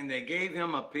 And they gave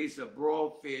him a piece of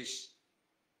broiled fish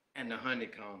and a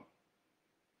honeycomb.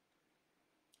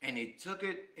 And he took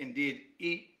it and did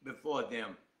eat before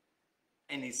them.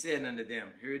 And he said unto them,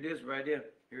 here it is right here,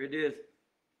 here it is.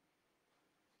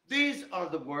 These are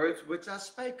the words which I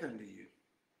spake unto you,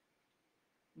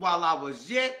 while I was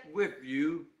yet with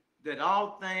you, that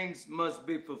all things must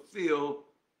be fulfilled,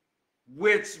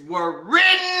 which were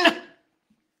written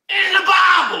in the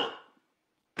Bible,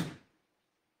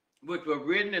 which were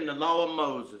written in the law of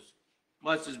Moses.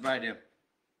 Watch this right here.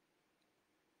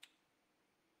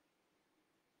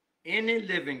 Any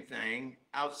living thing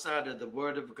outside of the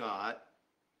word of God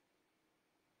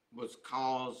was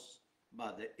caused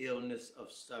by the illness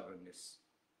of stubbornness.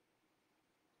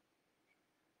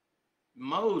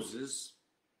 Moses,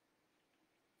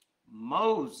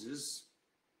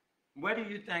 where do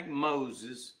you think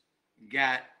Moses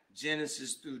got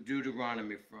Genesis through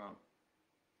Deuteronomy from?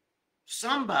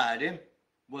 Somebody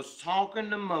was talking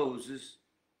to Moses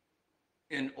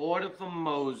in order for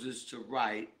Moses to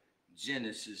write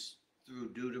Genesis through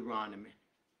Deuteronomy.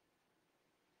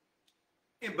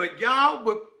 But y'all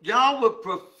would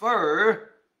prefer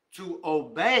to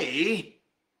obey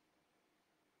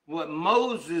what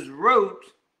Moses wrote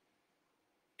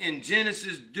in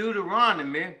Genesis,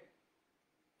 Deuteronomy,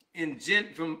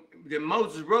 that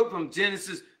Moses wrote from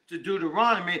Genesis to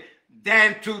Deuteronomy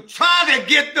than to try to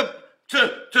get to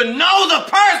know the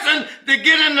person, to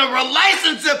get in a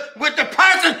relationship with the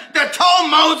person that told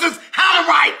Moses how to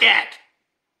write that.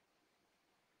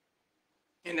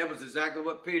 And that was exactly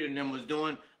what Peter and them was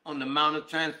doing on the Mount of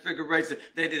Transfiguration.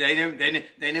 They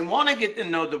didn't want to get to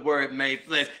know the Word made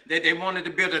flesh. They wanted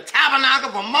to build a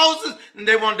tabernacle for Moses, and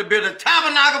they wanted to build a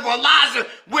tabernacle for Elijah,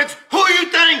 which, who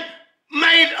you think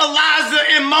made Elijah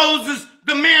and Moses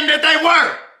the men that they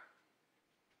were?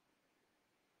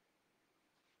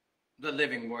 The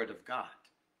living Word of God.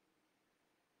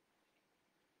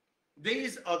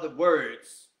 These are the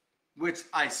words which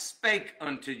I spake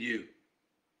unto you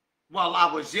while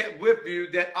I was yet with you,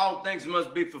 that all things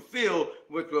must be fulfilled,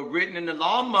 which were written in the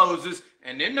law of Moses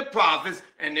and in the prophets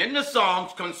and in the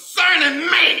Psalms concerning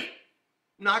me.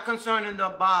 Not concerning the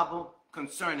Bible,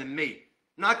 concerning me.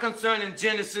 Not concerning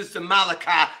Genesis to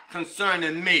Malachi,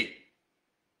 concerning me.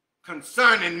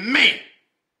 Concerning me.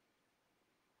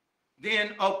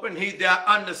 Then opened he their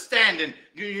understanding.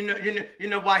 You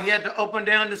know why he had to open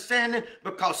their understanding?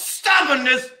 Because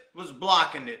stubbornness was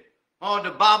blocking it. Oh,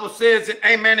 the Bible says it,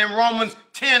 amen, in Romans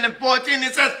 10 and 14,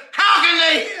 it says, how can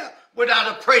they hear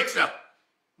without a preacher?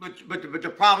 But the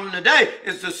problem today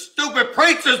is the stupid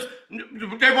preachers,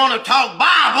 they want to talk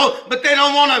Bible, but they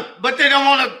don't want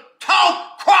to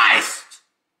talk Christ.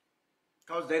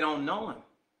 Because they don't know him.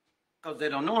 Because they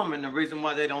don't know him, and the reason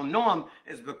why they don't know him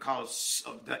is because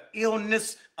of the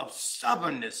illness of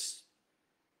stubbornness.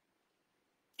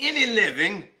 Any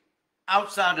living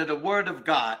outside of the Word of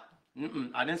God,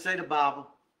 I didn't say the Bible.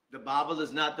 The Bible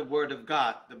is not the Word of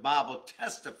God. The Bible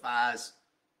testifies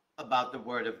about the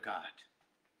Word of God.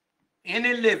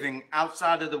 Any living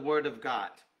outside of the Word of God,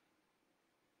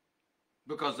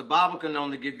 because the Bible can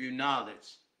only give you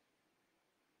knowledge.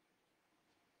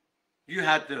 You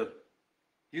have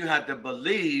to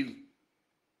believe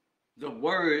the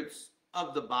words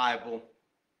of the Bible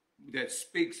that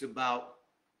speaks about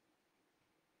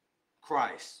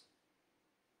Christ.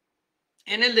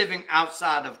 Any living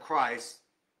outside of Christ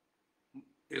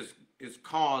is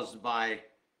caused by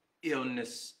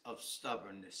illness of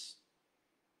stubbornness.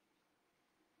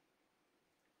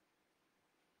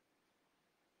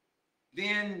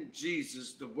 Then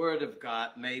Jesus, the Word of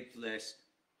God made flesh,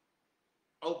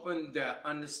 opened their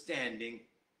understanding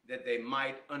that they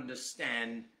might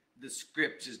understand the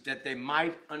scriptures, that they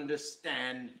might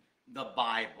understand the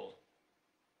Bible.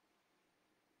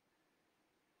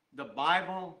 The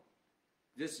Bible,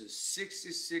 this is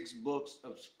 66 books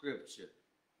of scripture,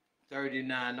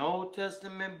 39 Old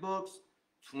Testament books,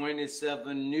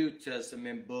 27 New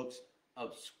Testament books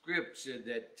of scripture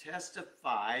that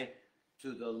testify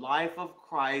to the life of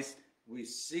Christ. We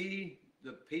see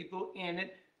the people in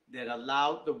it that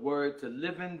allowed the Word to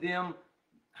live in them,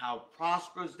 how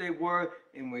prosperous they were,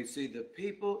 and we see the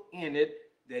people in it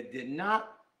that did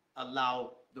not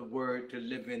allow the Word to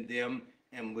live in them,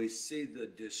 and we see the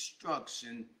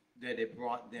destruction that it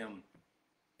brought them.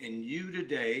 And you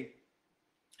today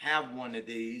have one of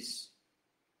these,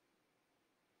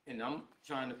 and I'm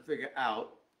trying to figure out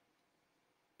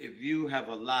if you have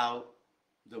allowed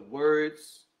the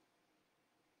words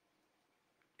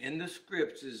in the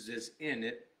scriptures that's in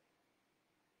it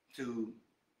to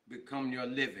become your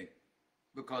living.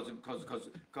 Because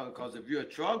if you're a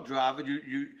truck driver,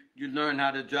 you learn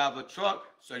how to drive a truck,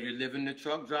 so you're living the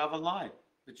truck driver life.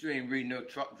 But you ain't reading no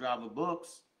truck driver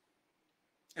books.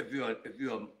 If you're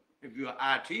an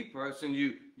IT person,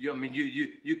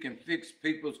 you can fix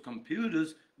people's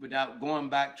computers without going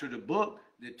back to the book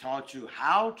that taught you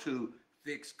how to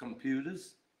fix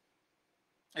computers.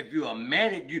 If you're a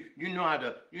medic, you know how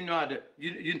to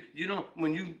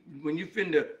when you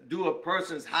finna do a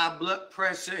person's high blood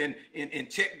pressure and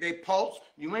check their pulse,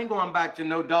 you ain't going back to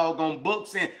no doggone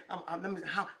books and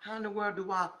how in the world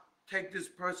do I take this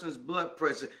person's blood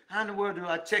pressure? How in the world do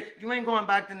I check? You ain't going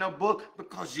back to no book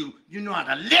because you know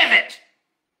how to live it.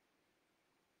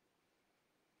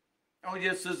 Oh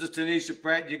yes, Sister Tanisha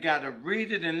Pratt, you gotta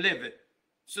read it and live it.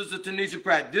 Sister Tanisha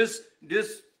Pratt, this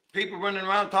people running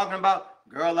around talking about,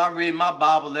 girl, I read my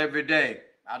Bible every day.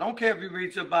 I don't care if you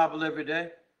read your Bible every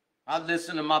day. I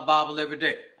listen to my Bible every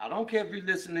day. I don't care if you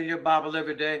listen to your Bible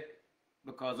every day,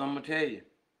 because I'm going to tell you.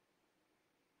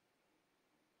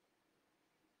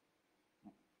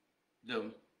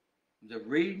 The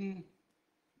reading,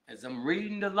 as I'm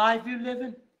reading the life you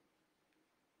living,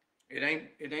 it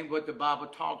ain't what the Bible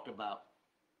talked about.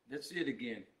 Let's see it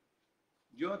again.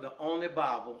 You're the only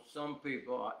Bible some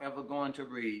people are ever going to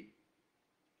read.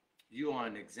 You are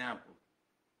an example.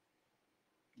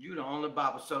 You're the only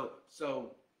Bible. So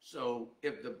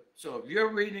if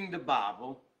you're reading the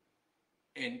Bible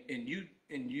and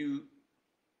and you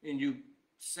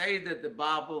say that the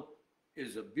Bible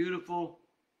is a beautiful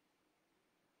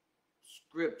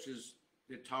scriptures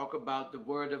that talk about the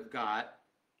word of God,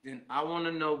 then I want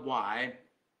to know why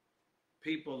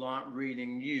people aren't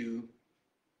reading you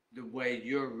the way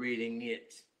you're reading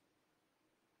it.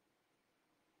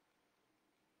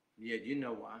 Yeah, you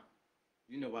know why.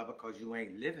 You know why? Because you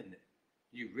ain't living it.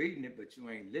 You're reading it, but you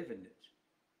ain't living it.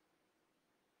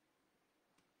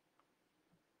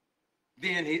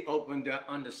 Then he opened their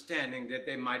understanding that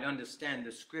they might understand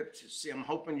the scriptures. See, I'm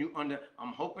hoping you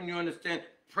understand.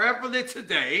 Prayerfully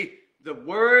today, the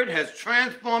word has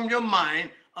transformed your mind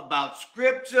about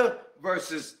scripture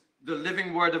versus the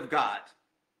living word of God.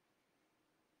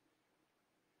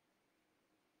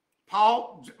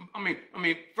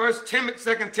 First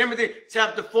Timothy, 2 Timothy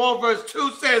chapter 4, verse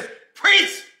 2 says,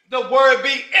 preach the word,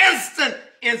 be instant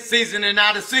in season and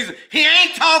out of season. He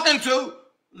ain't talking to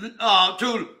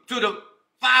the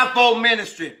fivefold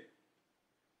ministry.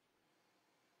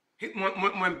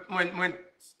 When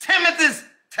Timothy's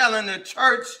telling the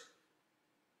church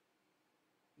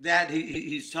that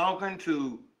he's talking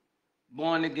to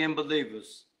born again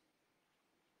believers,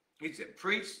 he said,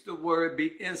 preach the word, be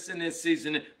instant in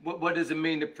season. What does it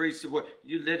mean to preach the word?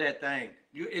 You live that thing.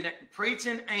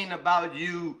 Preaching ain't about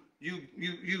you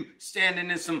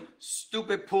standing in some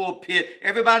stupid pulpit.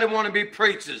 Everybody want to be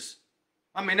preachers.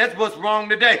 I mean, that's what's wrong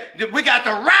today. We got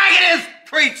the raggedest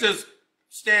preachers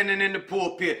standing in the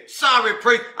pulpit. Sorry,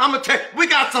 preacher. I'm going to tell you, we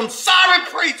got some sorry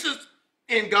preachers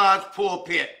in God's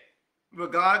pulpit.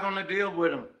 But God going to deal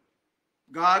with them.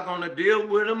 God going to deal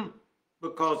with them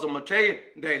because I'm going to tell you,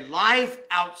 their life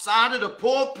outside of the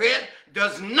pulpit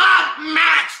does not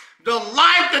match the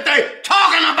life that they're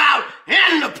talking about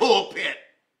in the pulpit.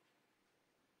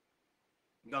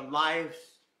 The lives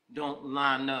don't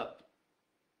line up.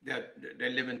 They're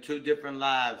living two different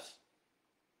lives.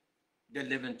 They're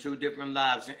living two different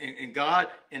lives. And God,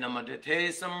 and I'm going to tell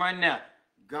you something right now,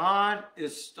 God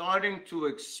is starting to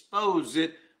expose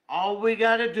it. All we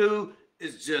got to do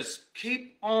is just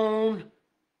keep on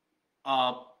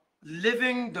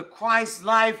living the Christ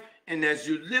life. And as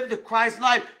you live the Christ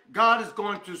life, God is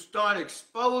going to start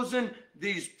exposing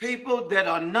these people that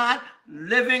are not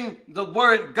living the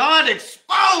word. God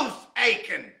exposed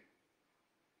Achan.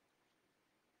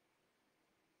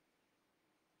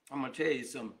 I'm going to tell you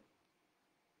something.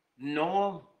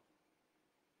 Noah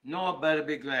better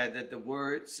be glad that the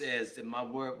word says that my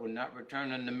word will not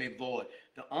return unto me void.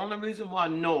 The only reason why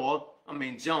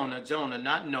Jonah,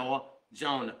 not Noah,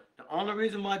 Jonah. The only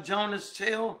reason why Jonah's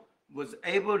tail was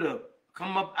able to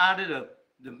come up out of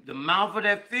the mouth of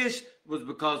that fish was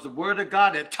because the word of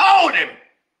God had told him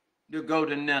to go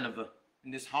to Nineveh.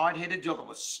 And this hard-headed joker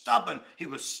was stubborn. He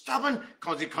was stubborn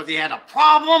because he had a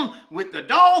problem with the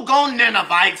doggone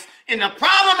Ninevites. And the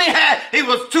problem he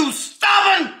was too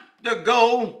stubborn to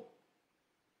go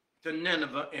to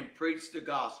Nineveh and preach the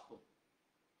gospel.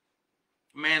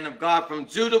 Man of God from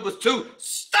Judah was too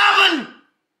stubborn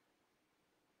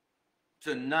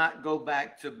to not go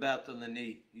back to Bethel and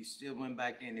eat. He still went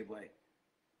back anyway.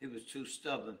 He was too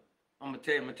stubborn. I'm going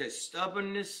to tell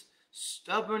you,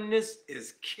 stubbornness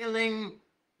is killing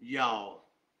y'all.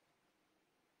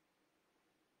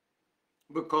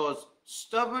 Because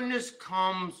stubbornness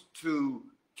comes to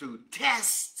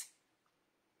test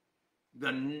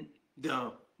the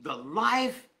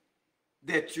life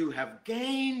that you have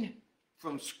gained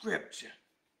from Scripture.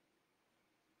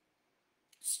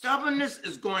 Stubbornness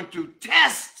is going to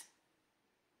test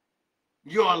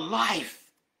your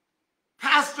life.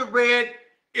 Pastor Red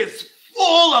is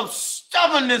full of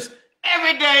stubbornness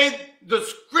every day. The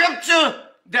scripture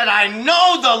that I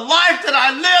know, the life that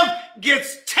I live,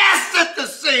 gets tested to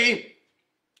see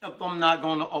if I'm not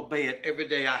going to obey it. Every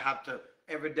day I have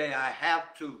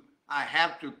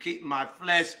to keep my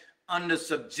flesh under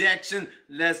subjection,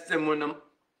 lest then when I'm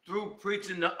through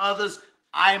preaching to others,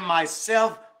 I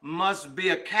myself must be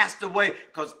a castaway,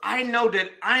 because I know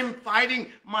that I'm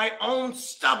fighting my own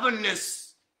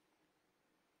stubbornness.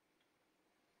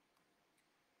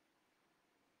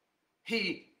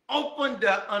 He opened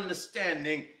their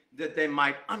understanding that they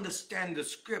might understand the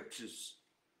scriptures,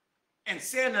 and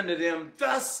said unto them,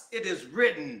 thus it is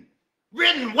written.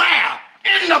 Written where?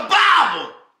 In the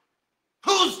Bible.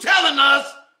 Who's telling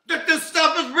us that this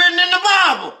stuff is written in the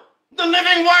Bible? The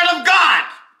living word of God.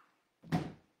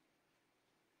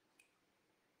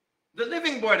 The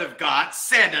living word of God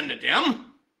said unto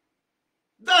them,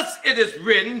 thus it is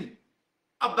written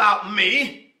about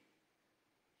me.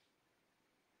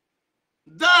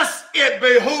 Thus it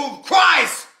behooved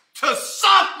Christ to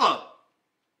suffer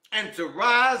and to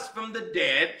rise from the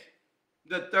dead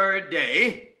the third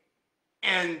day,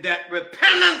 and that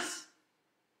repentance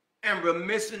and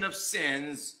remission of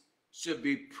sins should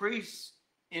be preached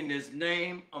in his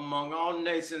name among all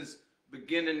nations,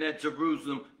 beginning at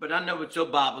Jerusalem. But I know what your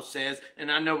Bible says,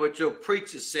 and I know what your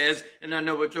preacher says, and I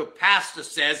know what your pastor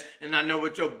says, and I know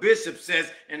what your bishop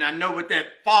says, and I know what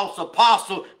that false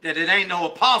apostle, that it ain't no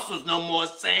apostles no more,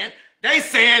 saying. They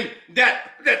saying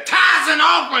that the tithes and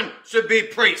offering should be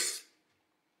preached.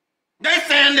 They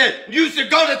saying that you should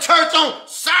go to church on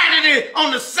Saturday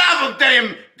on the seventh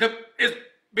day and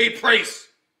be preached.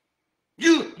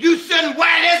 You shouldn't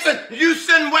wear this and you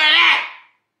shouldn't wear that.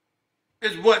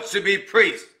 Is what should be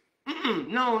preached.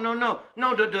 No.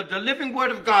 The living word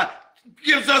of God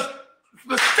gives us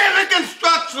specific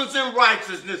instructions in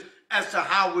righteousness as to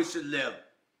how we should live.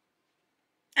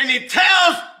 And he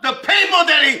tells the people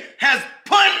that he has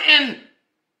put in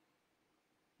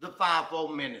the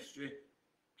fivefold ministry,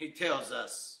 he tells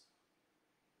us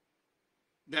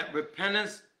that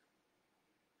repentance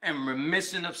and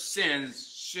remission of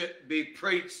sins should be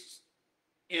preached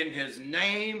in his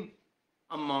name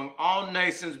among all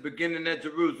nations, beginning at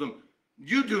Jerusalem.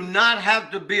 You do not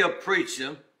have to be a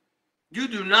preacher. You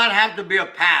do not have to be a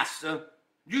pastor.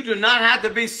 You do not have to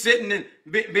be sitting and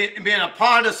being a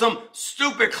part of some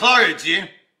stupid clergy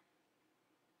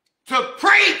to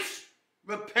preach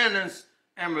repentance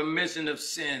and remission of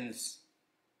sins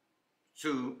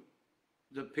to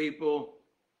the people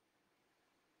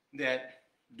that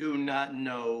do not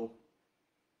know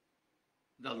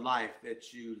the life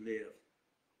that you live.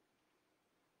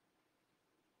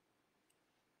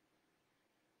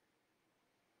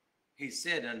 He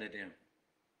said unto them,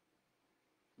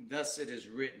 thus it is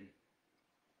written,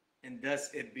 and thus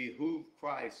it behooved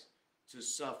Christ to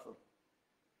suffer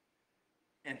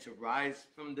and to rise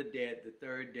from the dead the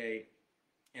third day,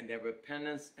 and that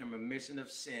repentance and remission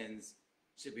of sins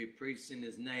should be preached in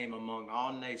his name among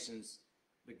all nations,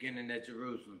 beginning at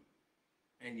Jerusalem.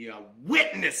 And ye are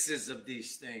witnesses of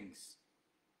these things.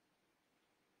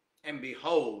 And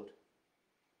behold,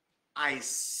 I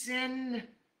send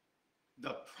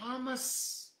the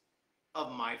promise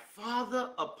of my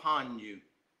Father upon you.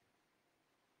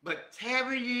 But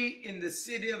tarry ye in the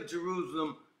city of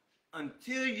Jerusalem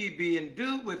until ye be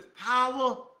endued with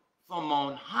power from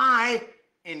on high.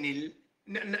 And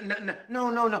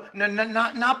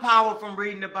not power from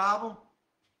reading the Bible.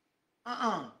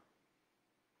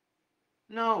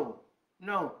 No,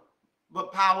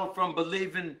 but power from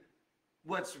believing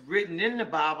what's written in the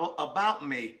Bible about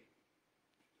me.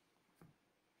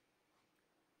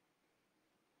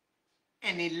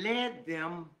 And he led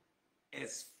them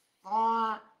as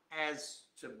far as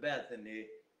to Bethany,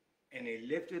 and he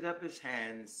lifted up his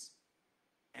hands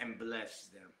and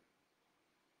blessed them.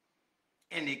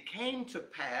 And it came to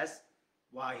pass,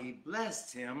 while he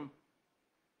blessed him,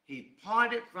 he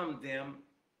parted from them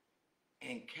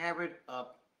and carried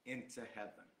up into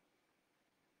heaven.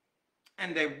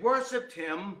 And they worshiped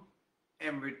him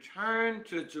and returned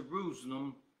to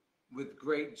Jerusalem with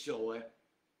great joy,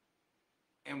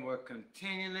 and were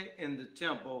continually in the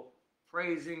temple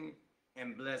praising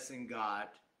and blessing God.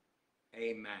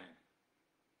 Amen.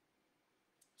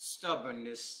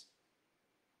 Stubbornness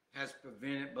has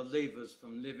prevented believers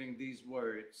from living these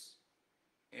words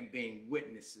and being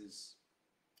witnesses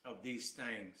of these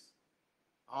things.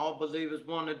 All believers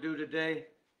want to do today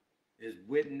is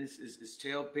witness, is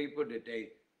tell people that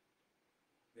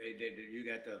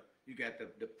you got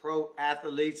the pro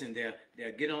athletes, and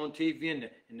they'll get on TV, and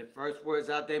the first words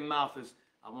out their mouth is,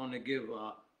 I want to give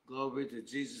glory to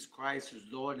Jesus Christ, who's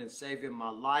Lord and Savior of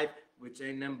my life, which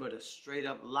ain't nothing but a straight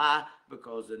up lie,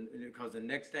 because the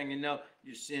next thing you know,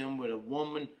 you see them with a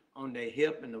woman on their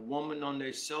hip and a woman on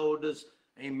their shoulders,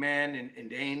 amen,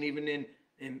 and they ain't even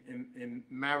in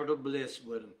marital bliss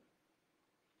with them.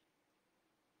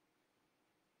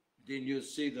 Then you'll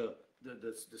see the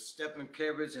Stephen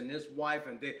Curry's and his wife,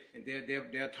 and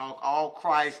they'll talk all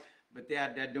Christ, but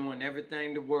they're doing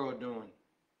everything the world doing.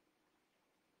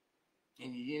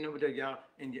 And you know what,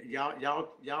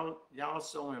 y'all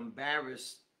so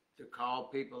embarrassed to call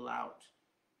people out.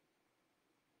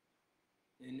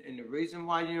 And the reason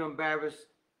why you're embarrassed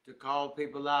to call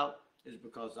people out is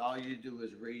because all you do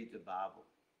is read the Bible.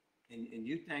 And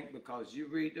you think because you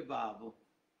read the Bible,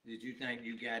 that you think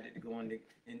you got it going,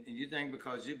 and you think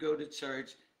because you go to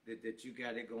church that you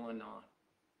got it going on.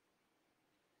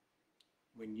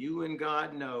 When you and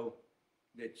God know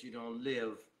that you don't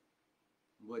live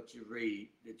what you read,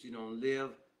 that you don't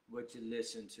live what you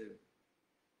listen to,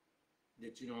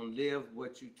 that you don't live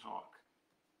what you talk,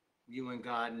 you and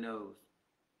God knows.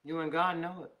 You and God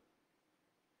know it.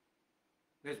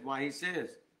 That's why he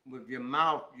says, with your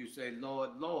mouth you say,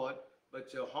 Lord, Lord,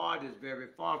 but your heart is very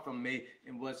far from me.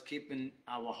 And what's keeping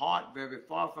our heart very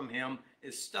far from him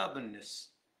is stubbornness.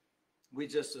 We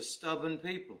just a stubborn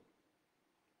people.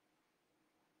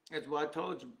 That's why I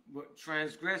told you,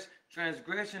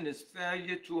 transgression is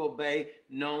failure to obey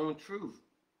known truth.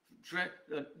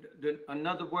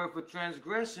 Another word for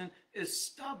transgression is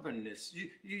stubbornness.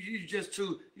 You just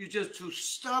too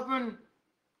stubborn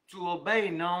to obey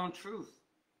known truth.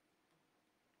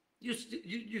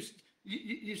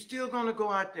 You still gonna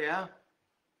go out there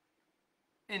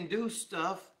and do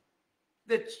stuff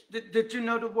that you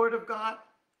know the Word of God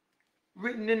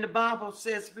written in the Bible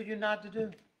says for you not to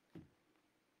do.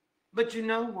 But you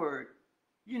know Word,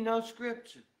 you know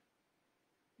Scripture,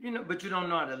 but you don't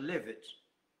know how to live it.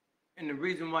 And the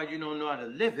reason why you don't know how to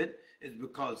live it is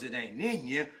because it ain't in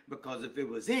you. Because if it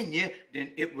was in you,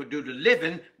 then it would do the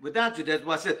living without you. That's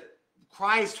why I said,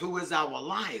 Christ, who is our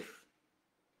life.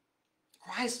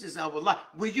 Christ is our life.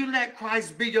 Will you let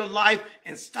Christ be your life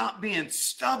and stop being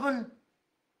stubborn?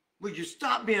 Will you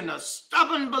stop being a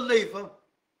stubborn believer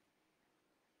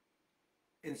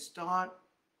and start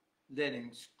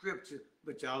letting Scripture?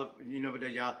 But y'all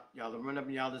run up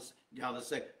and y'all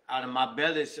say, out of my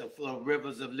belly shall flow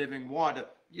rivers of living water.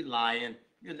 You lying.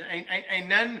 Ain't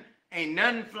nothing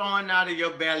flowing out of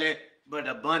your belly but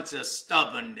a bunch of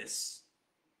stubbornness.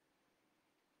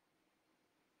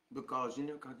 Because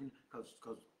to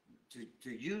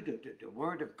you the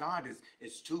Word of God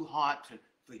is too hard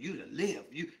for you to live.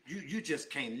 You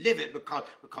just can't live it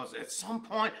because at some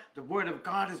point the Word of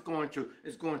God is going to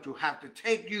have to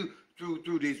take you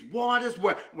through these waters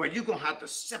where you're going to have to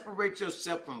separate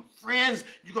yourself from friends.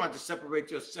 You're going to have to separate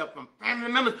yourself from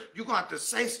family members. You're going to have to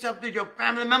say stuff to your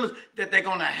family members that they're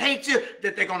going to hate you,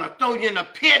 that they're going to throw you in a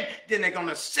pit, then they're going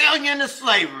to sell you into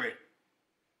slavery.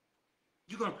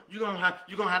 You're gonna have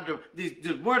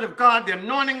the Word of God, the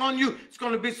anointing on you. It's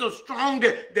gonna be so strong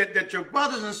that your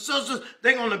brothers and sisters,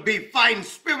 they're gonna be fighting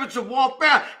spiritual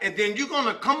warfare, and then you're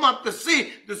gonna come up to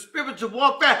see the spiritual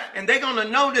warfare, and they're gonna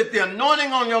know that the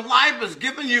anointing on your life is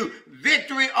giving you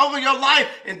victory over your life.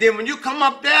 And then when you come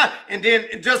up there, and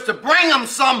then just to bring them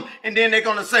some, and then they're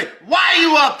gonna say, "Why are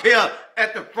you up here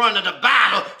at the front of the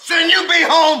battle? Shouldn't you be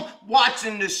home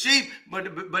watching the sheep?"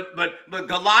 But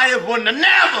Goliath wouldn't have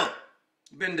never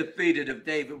been defeated if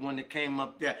David wouldn't have came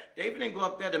up there. David didn't go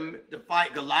up there to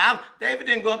fight Goliath. David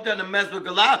didn't go up there to mess with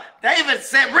Goliath. David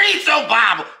said, "Read your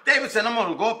Bible." David said, "I'm going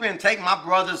to go up here and take my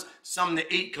brothers something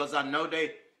to eat because I know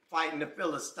they fighting the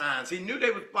Philistines." He knew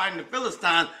they was fighting the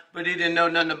Philistines, but he didn't know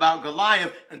nothing about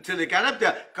Goliath until he got up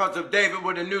there. Because if David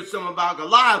would have knew something about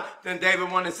Goliath, then David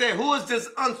would have said, "Who is this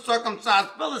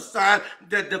uncircumcised Philistine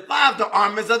that defies the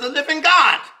armies of the living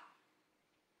God?"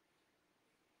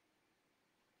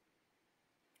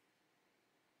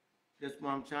 That's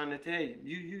what I'm trying to tell you.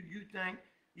 You think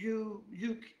you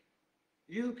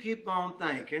keep on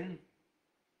thinking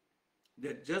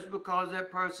that just because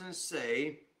that person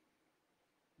say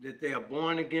that they're a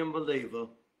born again believer,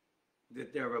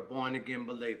 that they're a born again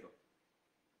believer.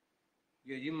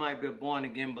 Yeah, you might be a born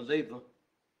again believer,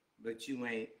 but you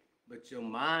ain't. But your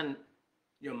mind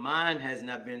has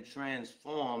not been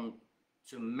transformed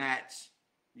to match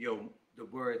the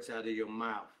words out of your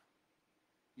mouth.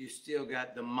 You still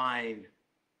got the mind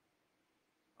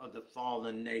of the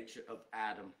fallen nature of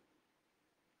Adam,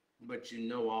 but you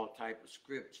know all type of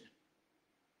Scripture,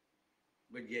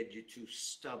 but yet you're too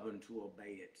stubborn to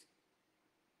obey it.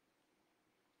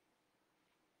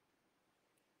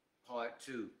 Part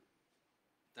 2,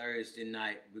 Thursday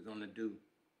night, we're gonna do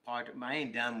part. I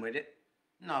ain't done with it.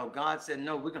 No, God said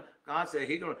no. God said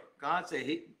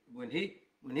when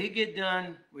he get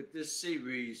done with this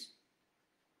series,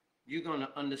 you're going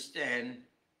to understand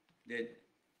that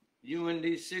you in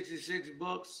these 66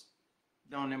 books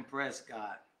don't impress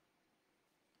God.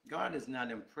 God is not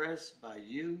impressed by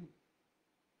you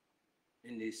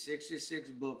in these 66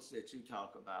 books that you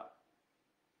talk about.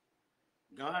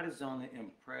 God is only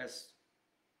impressed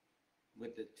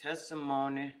with the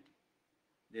testimony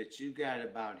that you got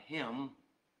about him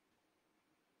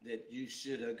that you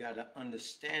should have got an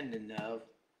understanding of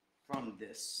from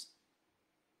this.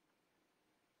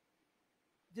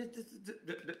 This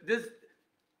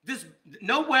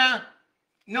nowhere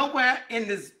in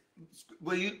this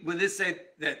will it say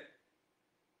that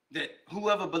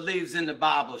whoever believes in the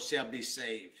Bible shall be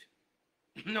saved.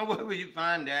 Nowhere will you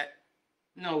find that.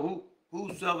 No,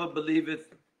 whosoever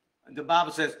believeth, the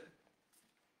Bible says,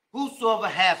 whosoever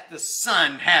hath the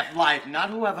Son hath life, not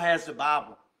whoever has the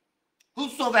Bible.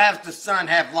 Whosoever has the Son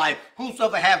hath life.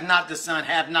 Whosoever hath not the Son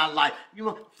hath not life.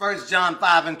 1 John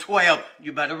 5:12.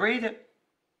 You better read it.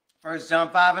 1 John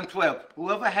 5 and 12.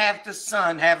 Whoever hath the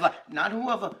Son have life. Not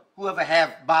whoever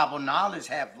have Bible knowledge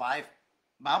have life.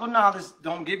 Bible knowledge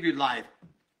don't give you life.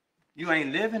 You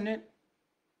ain't living it.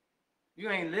 You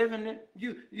ain't living it.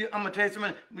 I'm gonna tell you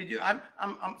something.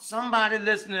 Somebody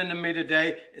listening to me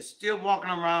today is still walking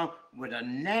around with a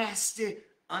nasty,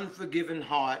 unforgiving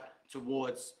heart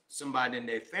towards somebody in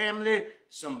their family,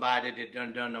 somebody that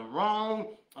done them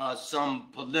wrong, some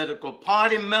political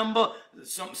party member,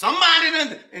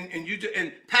 somebody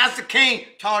and Pastor King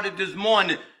taught it this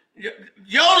morning.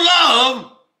 Your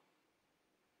love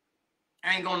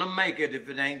ain't gonna make it if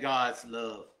it ain't God's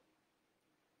love.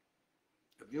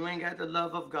 If you ain't got the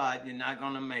love of God, you're not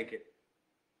going to make it.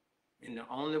 And the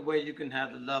only way you can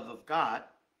have the love of God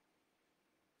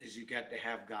is you got to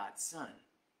have God's Son.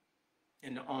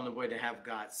 And the only way to have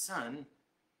God's Son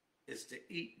is to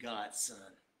eat God's Son.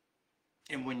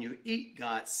 And when you eat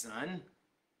God's Son,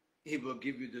 he will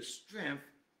give you the strength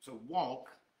to walk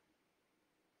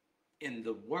in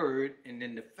the word and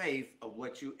in the faith of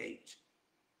what you ate.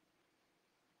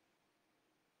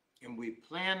 And we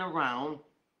playing around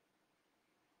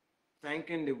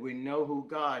thinking that we know who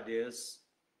God is.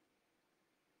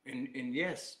 And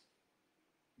yes,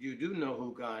 you do know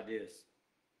who God is.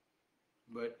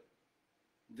 But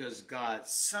does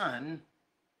God's Son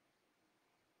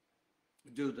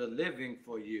do the living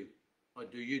for you? Or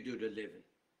do you do the living?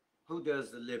 Who does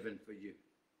the living for you?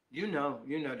 You know,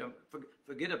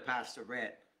 forget a Pastor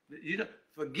Red. You know,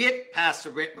 forget Pastor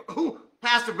Red. Who?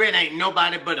 Pastor Red ain't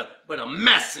nobody but a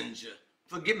messenger.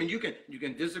 Forgive me, you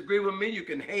can disagree with me, you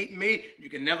can hate me, you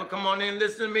can never come on in and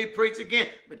listen to me preach again,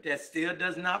 but that still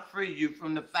does not free you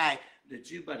from the fact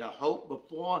that you better hope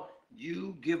before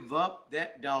you give up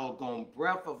that doggone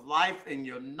breath of life in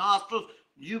your nostrils,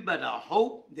 you better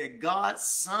hope that God's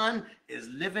Son is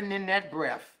living in that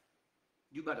breath.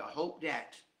 You better hope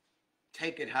that.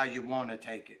 Take it how you want to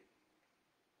take it.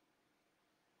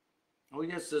 Oh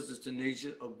yes, Sister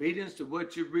Tanisha, obedience to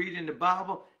what you read in the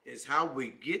Bible is how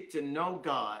we get to know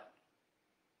God.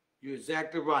 You're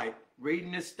exactly right.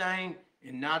 Reading this thing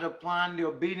and not applying the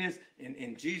obedience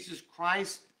in Jesus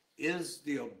Christ is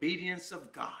the obedience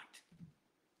of God.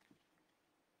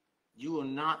 You will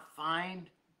not find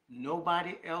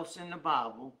nobody else in the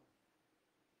Bible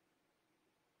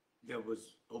that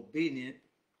was obedient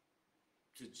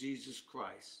to Jesus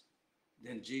Christ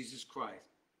than Jesus Christ.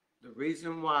 The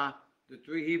reason why the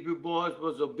 3 Hebrew boys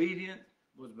was obedient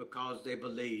was because they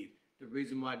believed. The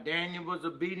reason why Daniel was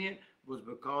obedient was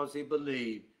because he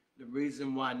believed. The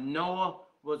reason why Noah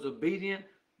was obedient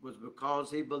was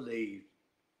because he believed.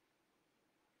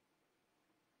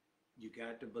 You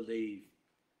got to believe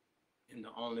in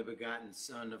the only begotten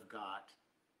Son of God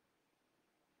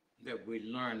that we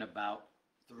learn about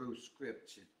through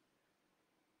Scripture.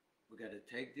 We got to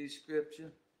take these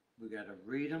Scripture, we got to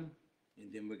read them,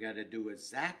 and then we got to do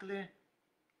exactly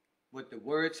what the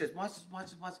Word says.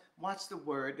 Watch the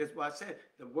Word. That's why I said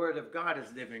the Word of God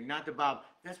is living, not the Bible.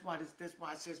 That's why it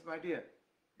says right there.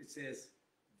 It says,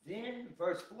 then,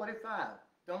 verse 45.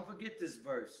 Don't forget this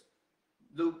verse.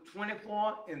 Luke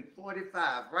 24 and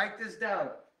 45. Write this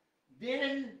down.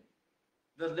 Then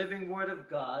the living Word of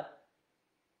God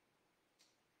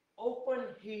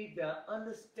opened he their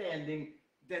understanding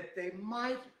that they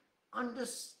might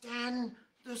understand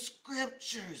the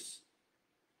Scriptures.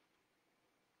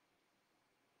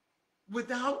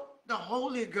 Without the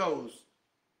Holy Ghost,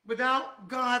 without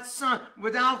God's Son,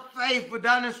 without faith,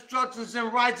 without instructions in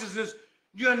righteousness,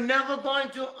 you're never going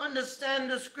to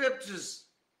understand the Scriptures.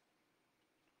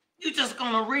 You're just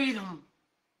going to read them.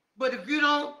 But if you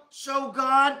don't show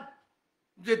God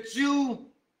that you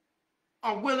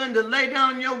are willing to lay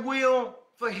down your will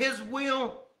for His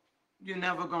will, you're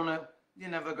never going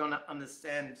to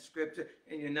understand Scripture,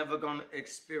 and you're never going to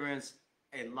experience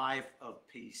a life of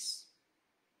peace.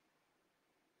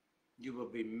 You will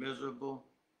be miserable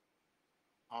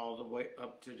all the way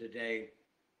up to the day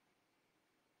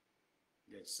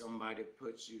that somebody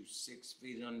puts you 6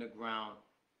 feet underground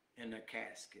in a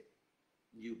casket.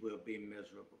 You will be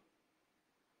miserable.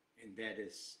 And that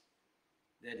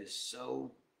is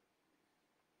so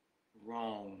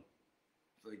wrong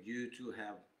for you to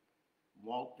have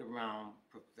walked around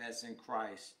professing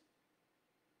Christ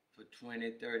for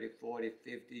 20, 30, 40,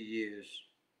 50 years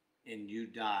and you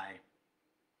die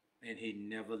and he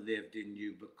never lived in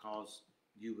you because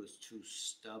you was too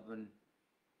stubborn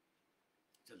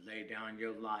to lay down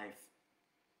your life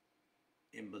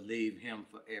and believe him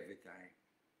for everything.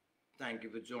 Thank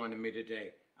you for joining me today.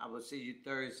 I will see you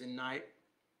Thursday night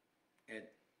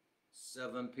at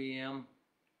 7 p.m.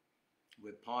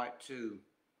 with part 2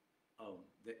 of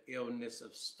the illness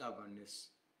of stubbornness.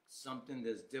 something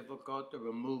that's difficult to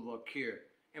remove or cure.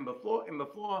 And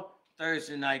before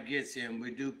Thursday night gets here and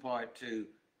we do part two,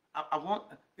 I want,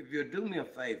 if you'll do me a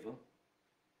favor,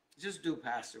 just do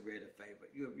Pastor Red a favor.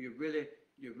 You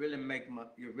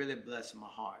really bless my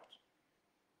heart.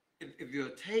 If you'll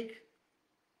take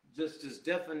just this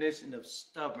definition of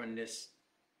stubbornness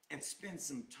and spend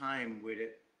some time with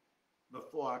it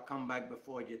before I come back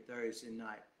before you Thursday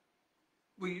night.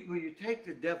 Will you take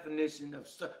the definition of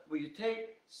will you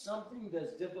take something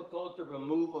that's difficult to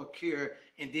remove or cure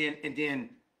and then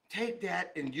take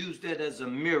that and use that as a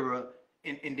mirror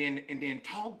and then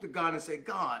talk to God and say,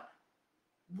 God,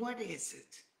 what is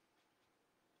it?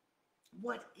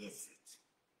 What is it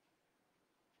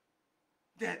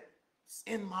that's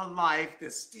in my life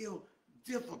that's still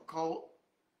difficult,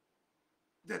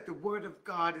 that the Word of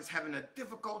God is having a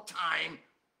difficult time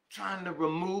trying to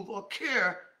remove or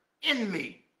cure in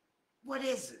me? What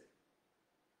is it?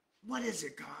 What is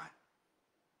it, God?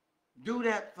 Do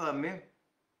that for me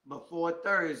before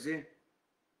Thursday.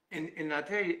 And I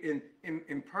tell you,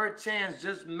 in perchance,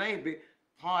 just maybe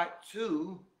part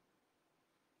two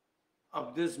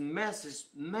of this message,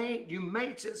 you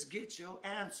may just get your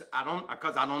answer. I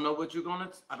don't know what you're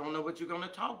gonna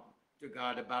talk to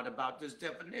God about this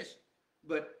definition.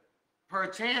 But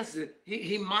perchance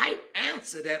he might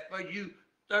answer that for you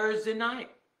Thursday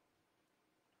night.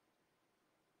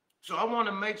 So I want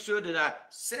to make sure that I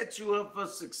set you up for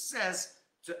success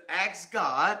to ask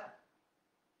God,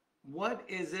 what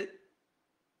is it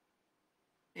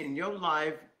in your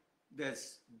life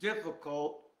that's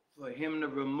difficult for him to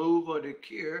remove or to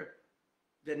cure,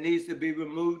 that needs to be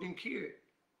removed and cured?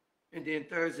 And then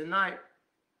Thursday night,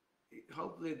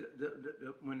 hopefully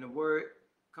when the word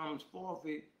comes forth,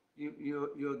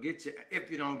 you'll get you, if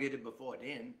you don't get it before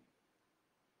then.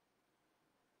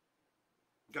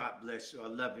 God bless you. I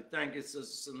love you. Thank you,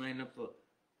 Sister Selena,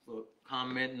 for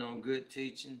commenting on good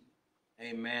teaching.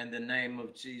 Amen. In the name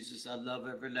of Jesus, I love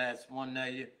every last one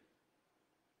of you.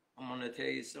 I'm going to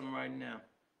tell you something right now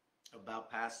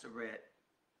about Pastor Red.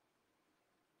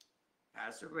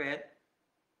 Pastor Red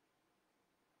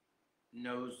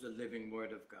knows the living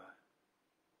Word of God.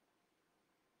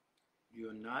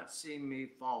 You'll not see me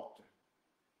falter.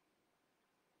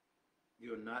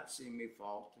 You'll not see me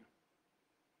falter.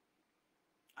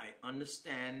 I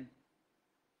understand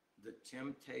the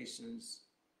temptations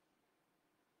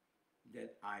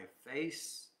that I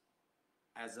face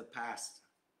as a pastor.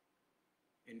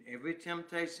 In every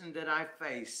temptation that I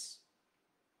face,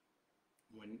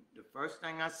 when the first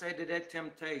thing I say to that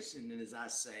temptation is I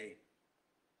say,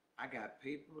 I got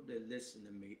people that listen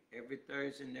to me every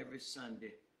Thursday and every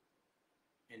Sunday,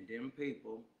 and them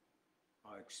people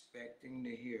are expecting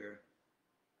to hear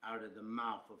out of the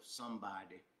mouth of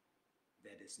somebody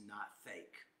that is not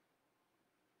fake,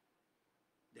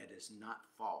 that is not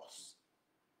false.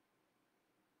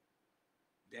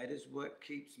 That is what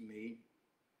keeps me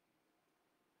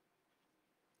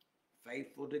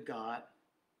faithful to God,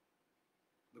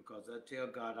 because I tell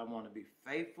God I want to be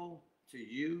faithful to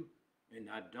you, and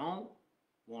I don't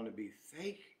want to be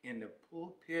fake in the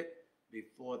pulpit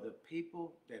before the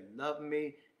people that love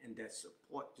me and that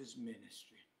support this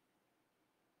ministry.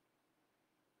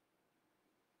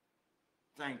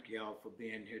 Thank y'all for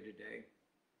being here today.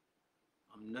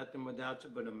 I'm nothing without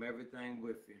you, but I'm everything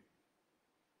with you.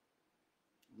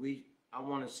 I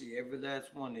want to see every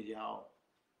last one of y'all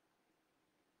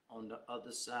on the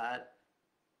other side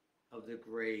of the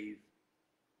grave,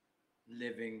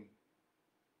 living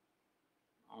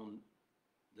on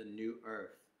the new earth.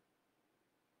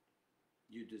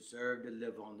 You deserve to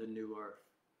live on the new earth.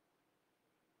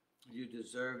 You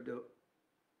deserve to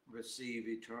receive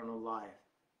eternal life.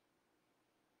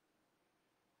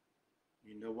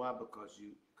 You know why? Because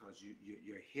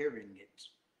you're hearing it.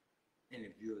 And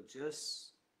if you'll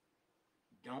just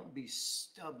don't be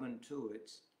stubborn to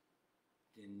it,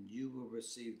 then you will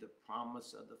receive the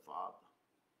promise of the Father.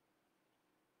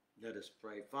 Let us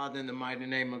pray. Father, in the mighty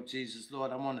name of Jesus,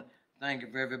 Lord, I want to thank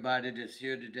you for everybody that's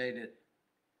here today that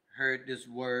heard this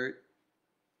word.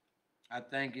 I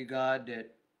thank you, God,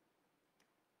 that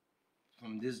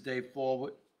from this day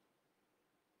forward,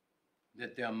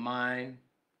 that their mind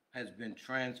has been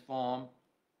transformed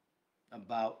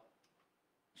about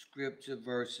Scripture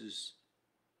versus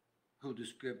who the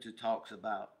Scripture talks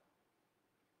about.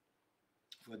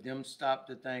 For them stop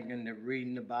to thinking that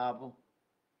reading the Bible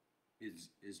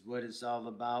is what it's all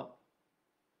about,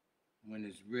 when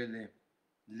it's really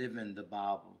living the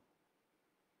Bible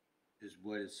is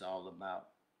what it's all about.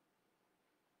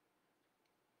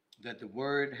 That the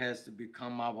Word has to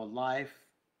become our life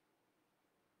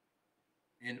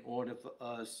in order for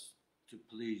us to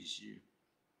please you.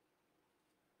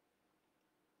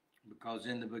 Because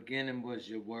in the beginning was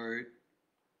your word,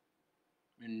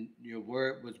 and your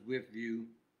word was with you,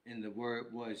 and the word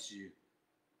was you.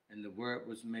 And the word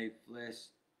was made flesh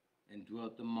and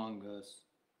dwelt among us.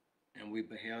 And we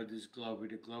beheld his glory.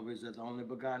 The glory is of the only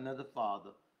begotten of the Father,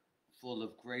 full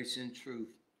of grace and truth.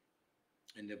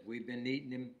 And if we've been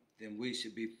eating him, then we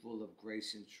should be full of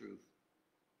grace and truth.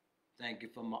 Thank you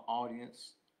for my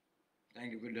audience.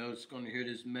 Thank you for those going to hear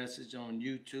this message on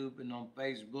YouTube and on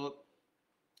Facebook.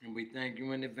 And we thank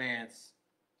you in advance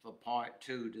for part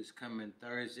 2 this coming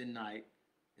Thursday night.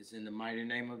 It's in the mighty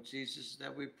name of Jesus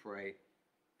that we pray.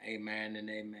 Amen and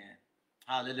amen.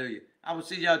 Hallelujah. I will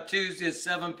see y'all Tuesday at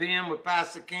 7 p.m. with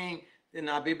Pastor King. Then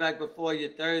I'll be back before you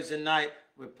Thursday night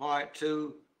with part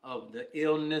 2 of the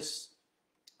Illness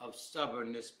of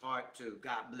Stubbornness, part 2.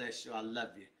 God bless you. I love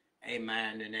you.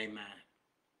 Amen and amen.